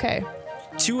ghosting is okay?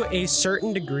 To a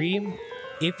certain degree.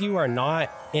 If you are not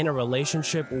in a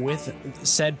relationship with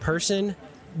said person,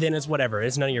 then it's whatever.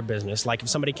 It's none of your business. If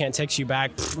somebody can't text you back,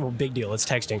 big deal. It's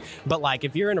texting. But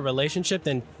if you're in a relationship,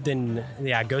 then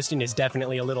yeah, ghosting is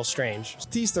definitely a little strange.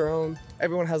 To each their own.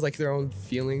 Everyone has their own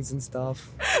feelings and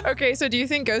stuff. Okay, so do you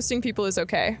think ghosting people is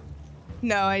okay?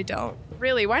 No, I don't.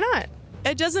 Really? Why not?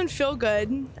 It doesn't feel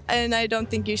good, and I don't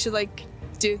think you should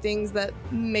do things that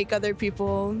make other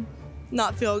people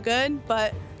not feel good,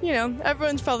 but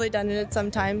everyone's probably done it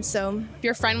sometimes. So if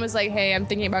your friend was like, hey, I'm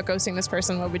thinking about ghosting this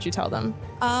person, what would you tell them?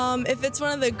 If it's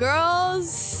one of the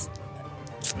girls,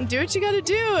 do what you gotta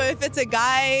do. If it's a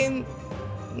guy,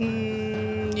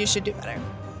 you should do better.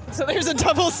 So there's a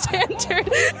double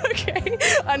standard. Okay,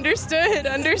 understood.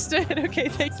 Okay,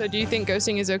 thanks. So do you think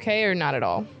ghosting is okay or not at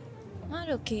all? Not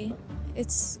okay.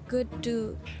 It's good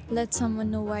to let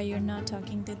someone know why you're not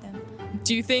talking to them.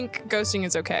 Do you think ghosting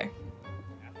is okay?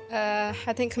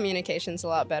 I think communication's a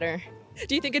lot better.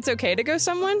 Do you think it's okay to ghost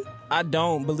someone? I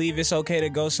don't believe it's okay to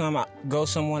ghost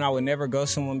someone. I would never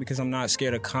ghost someone because I'm not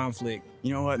scared of conflict.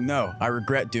 You know what? No, I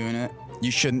regret doing it.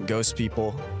 You shouldn't ghost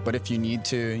people, but if you need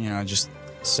to, just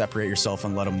separate yourself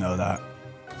and let them know that.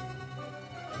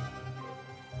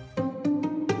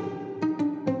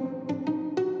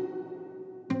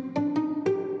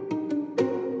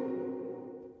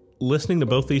 listening to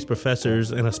both these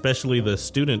professors and especially the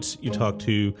students you talk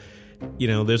to,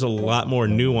 there's a lot more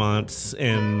nuance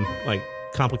and like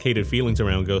complicated feelings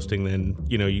around ghosting than,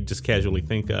 you just casually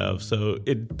think of. So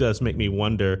it does make me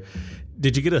wonder,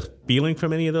 did you get a feeling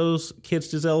from any of those kids,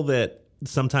 Giselle, that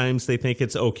sometimes they think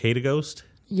it's okay to ghost?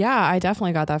 Yeah, I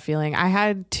definitely got that feeling. I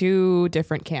had two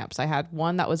different camps. I had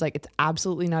one that was like, it's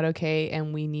absolutely not okay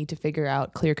and we need to figure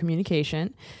out clear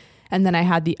communication. And then I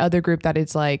had the other group that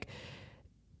it's like,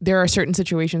 there are certain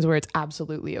situations where it's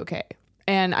absolutely okay.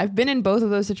 And I've been in both of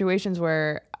those situations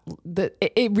where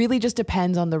it really just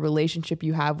depends on the relationship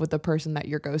you have with the person that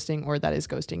you're ghosting or that is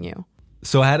ghosting you.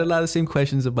 So I had a lot of same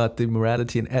questions about the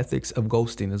morality and ethics of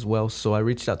ghosting as well. So I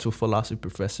reached out to a philosophy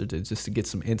professor just to get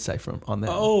some insight on that.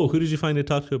 Oh, who did you find to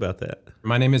talk to about that?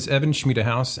 My name is Evan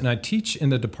Schmiedehaus, and I teach in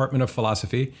the Department of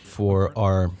Philosophy. For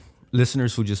our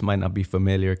listeners who just might not be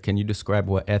familiar, can you describe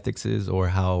what ethics is, or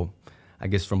how, I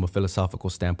guess from a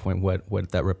philosophical standpoint,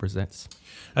 what that represents?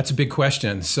 That's a big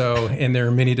question. So, and there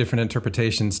are many different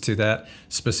interpretations to that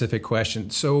specific question.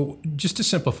 So just to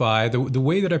simplify, the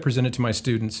way that I present it to my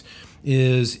students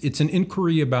is it's an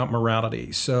inquiry about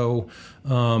morality. So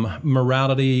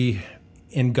morality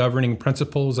in governing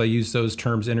principles, I use those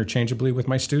terms interchangeably with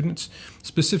my students,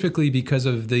 specifically because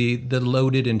of the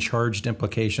loaded and charged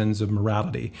implications of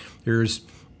morality. There's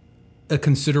a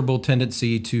considerable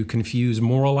tendency to confuse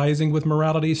moralizing with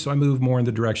morality, so I move more in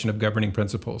the direction of governing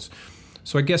principles.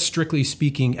 So I guess strictly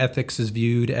speaking, ethics is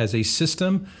viewed as a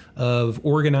system of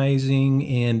organizing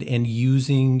and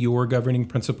using your governing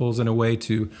principles in a way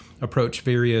to approach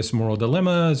various moral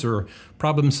dilemmas or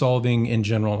problem solving in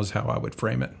general is how I would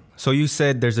frame it. So you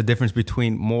said there's a difference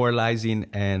between moralizing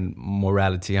and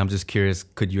morality. I'm just curious,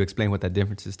 could you explain what that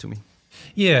difference is to me?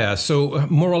 Yeah, so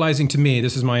moralizing to me,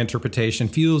 this is my interpretation,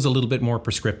 feels a little bit more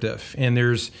prescriptive. And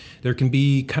there can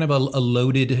be kind of a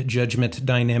loaded judgment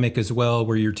dynamic as well,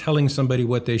 where you're telling somebody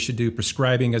what they should do,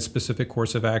 prescribing a specific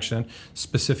course of action,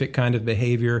 specific kind of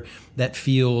behavior that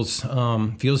feels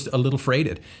a little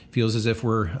freighted, feels as if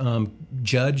we're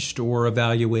judged or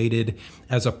evaluated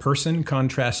as a person,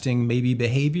 contrasting maybe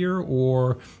behavior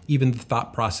or even the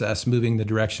thought process moving the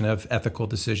direction of ethical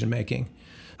decision making.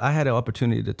 I had an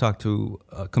opportunity to talk to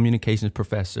a communications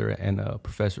professor and a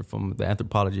professor from the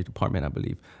anthropology department, I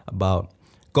believe, about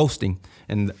ghosting.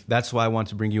 And that's why I want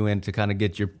to bring you in to kind of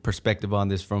get your perspective on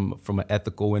this from an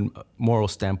ethical and moral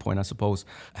standpoint, I suppose.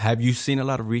 Have you seen a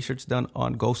lot of research done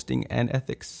on ghosting and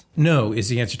ethics? No, is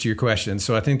the answer to your question.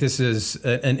 So I think this is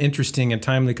an interesting and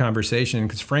timely conversation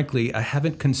because, frankly, I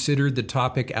haven't considered the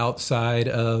topic outside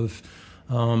of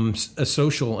a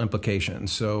social implication.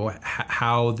 So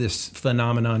how this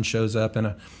phenomenon shows up in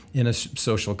a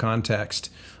social context.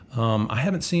 I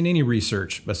haven't seen any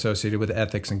research associated with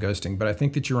ethics and ghosting, but I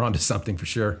think that you're onto something for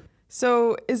sure.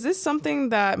 So is this something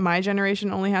that my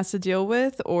generation only has to deal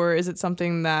with, or is it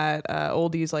something that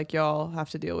oldies like y'all have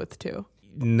to deal with too?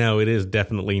 No, it is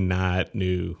definitely not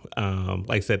new. Like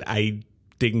I said, I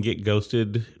didn't get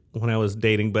ghosted when I was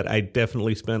dating, but I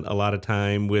definitely spent a lot of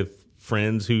time with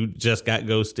friends who just got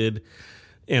ghosted,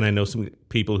 and I know some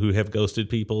people who have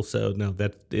ghosted people. So no,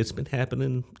 that it's been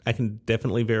happening. I can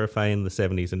definitely verify in the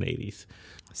 70s and 80s.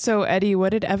 So Eddie,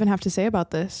 what did Evan have to say about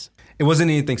this? It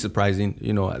wasn't anything surprising.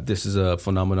 This is a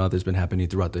phenomenon that's been happening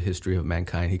throughout the history of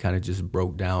mankind. He kind of just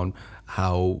broke down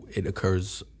how it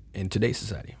occurs in today's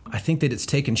society. I think that it's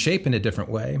taken shape in a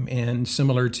different way, and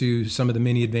similar to some of the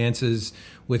many advances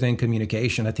within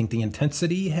communication, I think the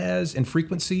intensity and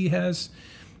frequency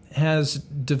has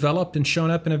developed and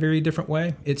shown up in a very different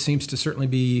way. It seems to certainly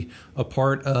be a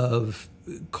part of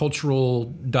cultural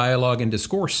dialogue and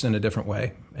discourse in a different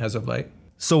way as of late.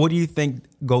 So what do you think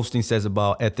ghosting says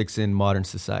about ethics in modern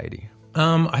society?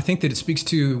 I think that it speaks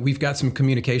to, we've got some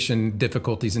communication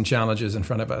difficulties and challenges in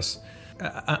front of us.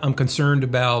 I'm concerned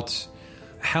about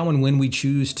how and when we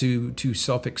choose to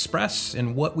self-express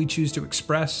and what we choose to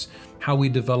express, how we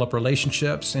develop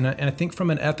relationships. And I think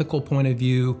from an ethical point of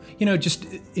view, just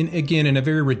in a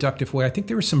very reductive way, I think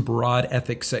there are some broad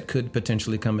ethics that could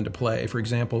potentially come into play. For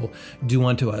example, do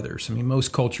unto others. I mean,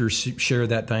 most cultures share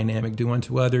that dynamic, do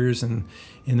unto others, and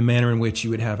in the manner in which you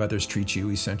would have others treat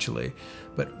you, essentially.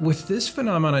 But with this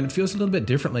phenomenon, it feels a little bit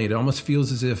differently. It almost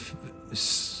feels as if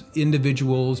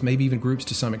individuals, maybe even groups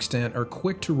to some extent, are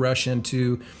quick to rush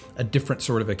into a different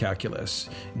sort of a calculus.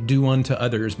 Do unto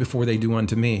others before they do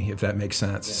unto me, if that makes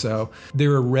sense. Yes. So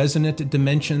there are resonant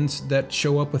dimensions that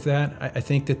show up with that. I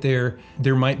think that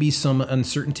there might be some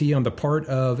uncertainty on the part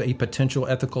of a potential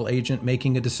ethical agent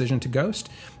making a decision to ghost.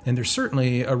 And there's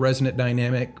certainly a resonant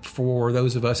dynamic for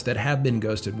those of us that have been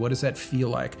ghosted. What does that feel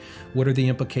like? What are the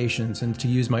implications? And to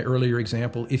use my earlier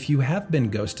example, if you have been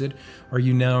ghosted, are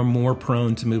you now more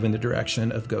prone to move in the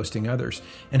direction of ghosting others?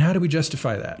 And how do we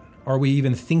justify that? Are we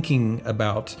even thinking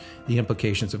about the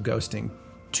implications of ghosting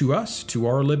to us, to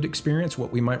our lived experience,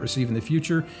 what we might receive in the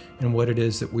future, and what it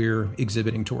is that we're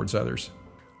exhibiting towards others?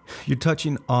 You're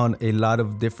touching on a lot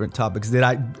of different topics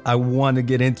that I want to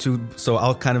get into. So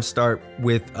I'll kind of start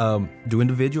with, do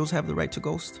individuals have the right to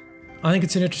ghost? I think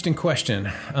it's an interesting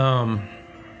question.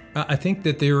 I think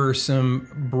that there are some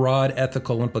broad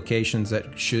ethical implications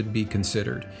that should be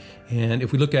considered. And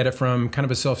if we look at it from kind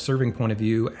of a self-serving point of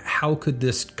view, how could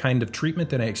this kind of treatment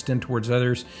that I extend towards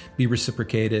others be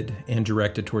reciprocated and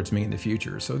directed towards me in the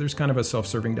future? So there's kind of a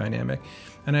self-serving dynamic.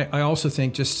 And I also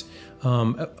think just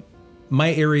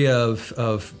my area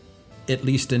of at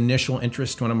least initial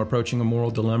interest when I'm approaching a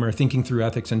moral dilemma or thinking through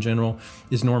ethics in general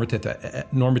is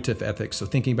normative ethics. So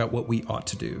thinking about what we ought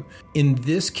to do. In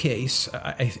this case,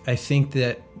 I think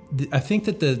that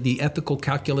the ethical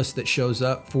calculus that shows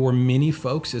up for many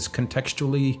folks is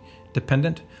contextually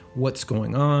dependent. What's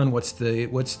going on? What's the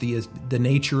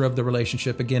nature of the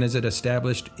relationship? Again, is it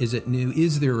established? Is it new?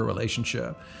 Is there a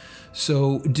relationship?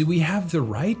 So do we have the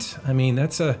right? I mean,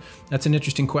 that's an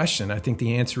interesting question. I think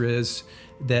the answer is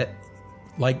that,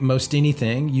 like most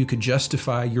anything, you could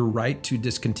justify your right to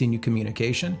discontinue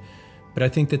communication. But I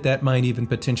think that might even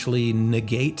potentially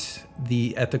negate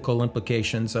the ethical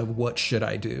implications of what should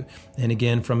I do. And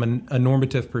again, from a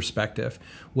normative perspective,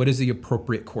 what is the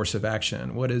appropriate course of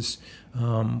action? What is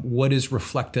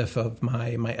reflective of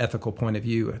my ethical point of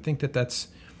view? I think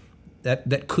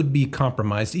that could be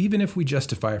compromised, even if we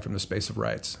justify it from the space of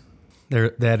rights.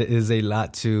 That is a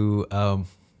lot to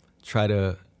try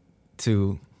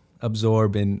to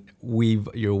absorb and weave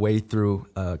your way through,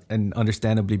 and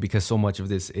understandably, because so much of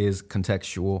this is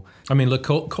contextual. I mean, look,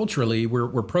 culturally,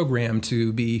 we're programmed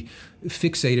to be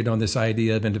fixated on this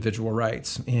idea of individual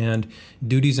rights, and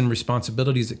duties and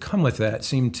responsibilities that come with that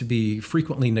seem to be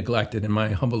frequently neglected, in my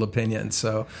humble opinion.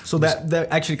 So that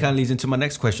actually kind of leads into my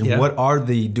next question. Yeah. What are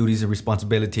the duties and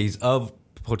responsibilities of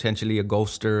potentially a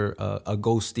ghoster, a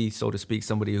ghostie, so to speak,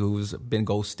 somebody who's been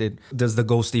ghosted? Does the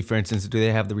ghostie, for instance, do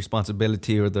they have the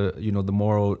responsibility or the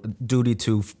moral duty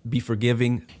to be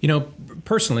forgiving?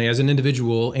 Personally, as an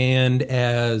individual and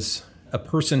as a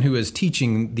person who is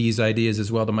teaching these ideas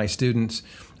as well to my students,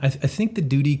 I think the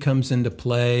duty comes into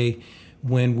play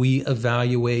when we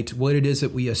evaluate what it is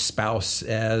that we espouse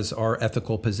as our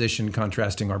ethical position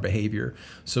contrasting our behavior.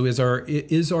 So is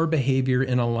our behavior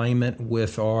in alignment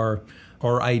with our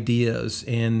ideas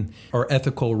and our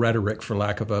ethical rhetoric, for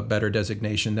lack of a better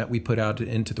designation, that we put out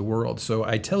into the world? So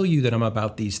I tell you that I'm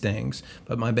about these things,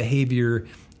 but my behavior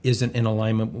isn't in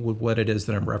alignment with what it is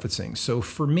that I'm referencing. So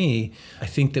for me, I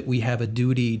think that we have a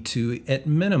duty to, at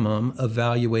minimum,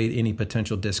 evaluate any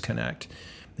potential disconnect.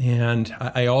 And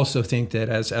I also think that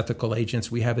as ethical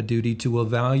agents, we have a duty to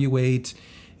evaluate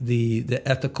the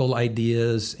ethical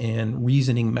ideas and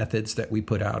reasoning methods that we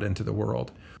put out into the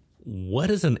world. What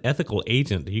is an ethical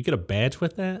agent? Do you get a badge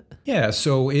with that? Yeah,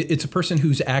 so it's a person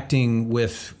who's acting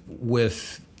with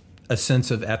a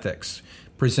sense of ethics,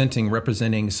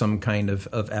 representing some kind of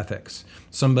ethics.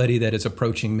 Somebody that is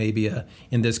approaching maybe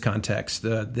in this context,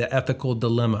 the ethical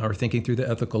dilemma or thinking through the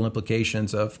ethical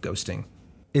implications of ghosting.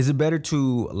 Is it better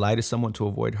to lie to someone to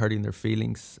avoid hurting their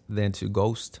feelings than to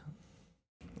ghost?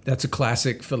 That's a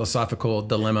classic philosophical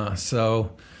dilemma.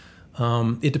 So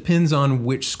it depends on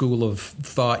which school of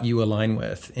thought you align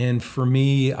with. And for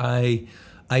me, I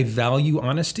value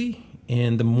honesty,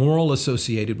 and the moral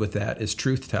associated with that is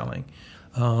truth-telling.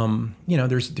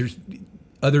 There's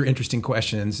other interesting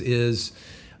questions. Is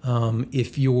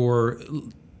if you're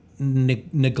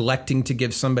neglecting to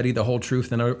give somebody the whole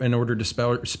truth in order to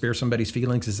spare somebody's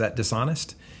feelings, is that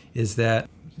dishonest? Is that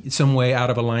some way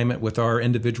out of alignment with our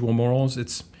individual morals?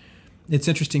 It's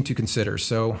interesting to consider.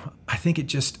 So I think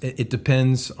it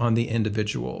depends on the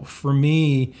individual. For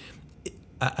me,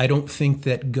 I don't think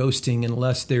that ghosting,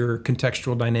 unless there are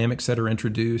contextual dynamics that are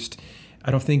introduced,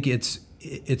 I don't think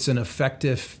it's an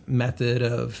effective method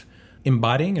of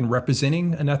embodying and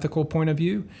representing an ethical point of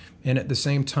view. And at the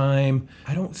same time,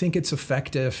 I don't think it's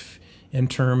effective in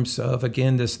terms of,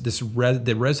 again,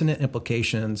 the resonant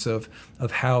implications of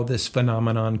how this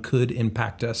phenomenon could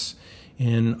impact us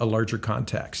in a larger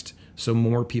context. So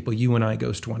more people, you and I,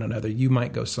 ghost one another. You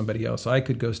might ghost somebody else. I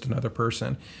could ghost another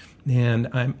person. And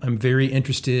I'm very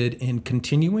interested in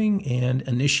continuing and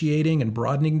initiating and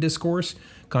broadening discourse,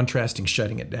 contrasting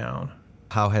shutting it down.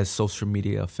 How has social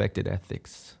media affected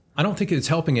ethics? I don't think it's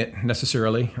helping it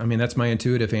necessarily. I mean, that's my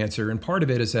intuitive answer. And part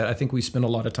of it is that I think we spend a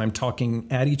lot of time talking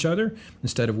at each other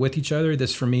instead of with each other.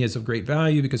 This, for me, is of great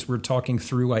value because we're talking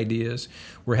through ideas.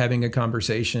 We're having a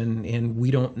conversation, and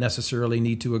we don't necessarily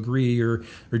need to agree or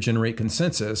generate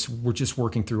consensus. We're just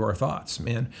working through our thoughts.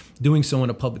 And doing so in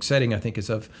a public setting, I think, is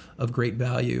of great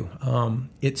value.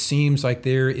 It seems like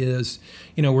there is,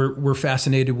 we're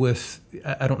fascinated with,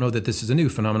 I don't know that this is a new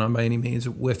phenomenon by any means,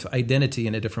 with identity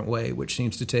in a different way, which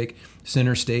seems to take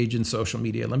center stage in social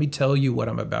media. Let me tell you what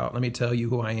I'm about. Let me tell you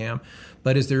who I am.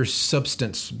 But is there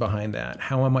substance behind that?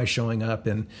 How am I showing up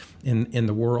in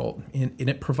the world? And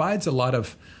it provides a lot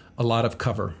of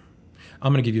cover.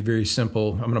 I'm going to give you very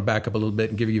simple. I'm going to back up a little bit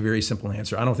and give you a very simple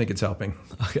answer. I don't think it's helping.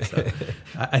 Okay. So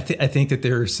I think that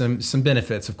there are some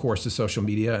benefits, of course, to social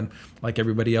media. And like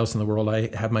everybody else in the world,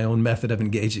 I have my own method of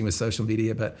engaging with social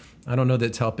media, but I don't know that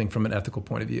it's helping from an ethical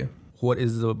point of view. What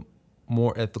is the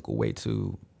more ethical way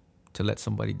to let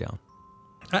somebody down?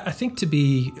 I think to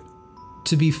be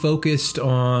focused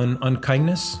on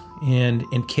kindness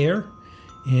and care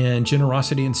and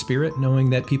generosity in spirit, knowing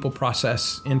that people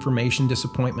process information,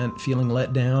 disappointment, feeling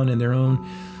let down in their own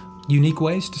unique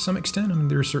ways to some extent. I mean,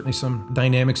 there are certainly some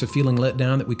dynamics of feeling let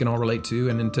down that we can all relate to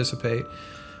and anticipate.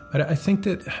 But I think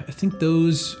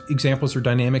those examples are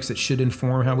dynamics that should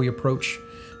inform how we approach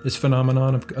this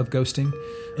phenomenon of ghosting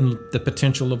and the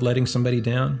potential of letting somebody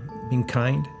down, being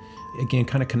kind. Again,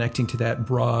 kind of connecting to that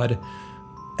broad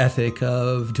ethic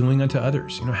of doing unto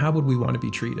others. How would we want to be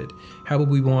treated? How would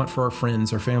we want for our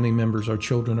friends, our family members, our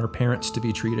children, our parents to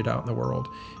be treated out in the world?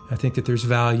 I think that there's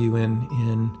value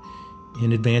in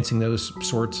advancing those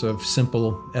sorts of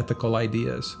simple ethical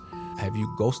ideas. Have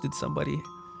you ghosted somebody?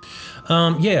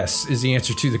 Yes, is the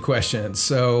answer to the question.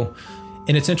 So,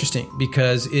 and it's interesting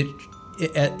because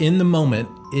in the moment,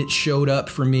 it showed up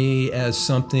for me as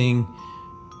something.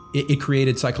 It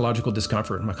created psychological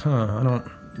discomfort. I'm like, I don't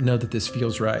know that this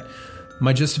feels right.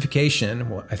 My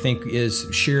justification, I think, is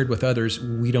shared with others.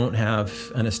 We don't have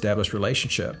an established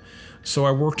relationship. So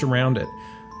I worked around it.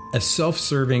 A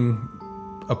self-serving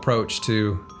approach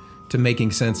to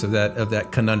making sense of that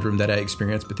conundrum that I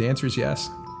experienced. But the answer is yes.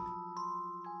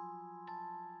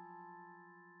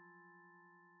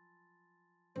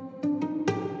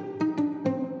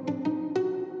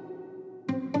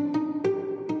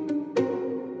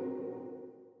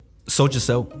 So,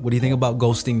 Giselle, what do you think about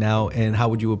ghosting now, and how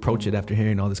would you approach it after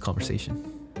hearing all this conversation?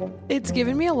 It's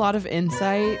given me a lot of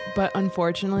insight, but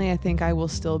unfortunately, I think I will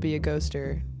still be a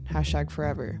ghoster.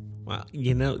 #forever. Wow.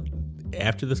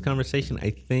 After this conversation,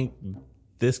 I think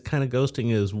this kind of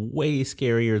ghosting is way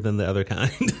scarier than the other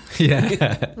kind.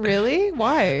 Yeah. Really?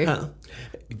 Why?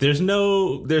 There's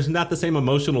not the same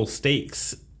emotional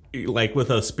stakes like with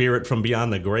a spirit from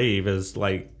beyond the grave as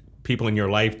like people in your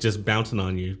life just bouncing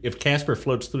on you. If Casper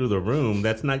floats through the room,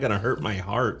 that's not going to hurt my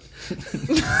heart.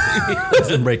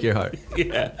 Doesn't break your heart.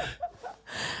 Yeah.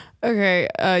 Okay,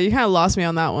 you kind of lost me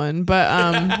on that one, but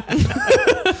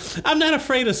I'm not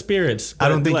afraid of spirits. I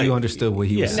don't think you understood what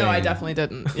he was saying. No, I definitely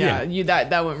didn't. Yeah,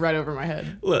 that went right over my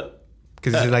head. Look.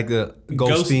 Because it's like the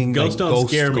ghosting. Ghosts don't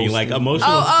scare me, like emotional.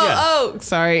 Oh,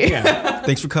 sorry. Yeah.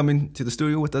 Thanks for coming to the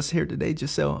studio with us here today,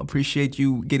 Giselle. Appreciate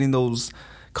you getting those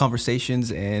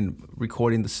conversations and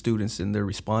recording the students and their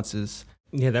responses.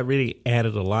 Yeah, that really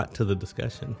added a lot to the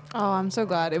discussion. Oh, I'm so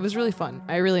glad. It was really fun.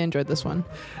 I really enjoyed this one.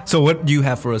 So what do you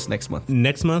have for us next month?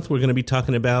 Next month, we're going to be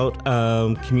talking about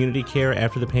community care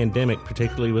after the pandemic,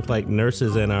 particularly with like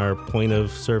nurses and our point of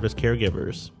service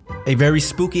caregivers. A very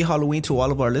spooky Halloween to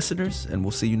all of our listeners, and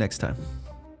we'll see you next time.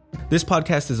 This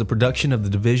podcast is a production of the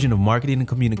Division of Marketing and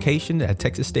Communication at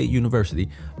Texas State University.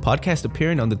 Podcasts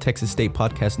appearing on the Texas State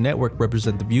Podcast Network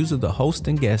represent the views of the host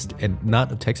and guest and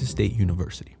not of Texas State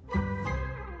University.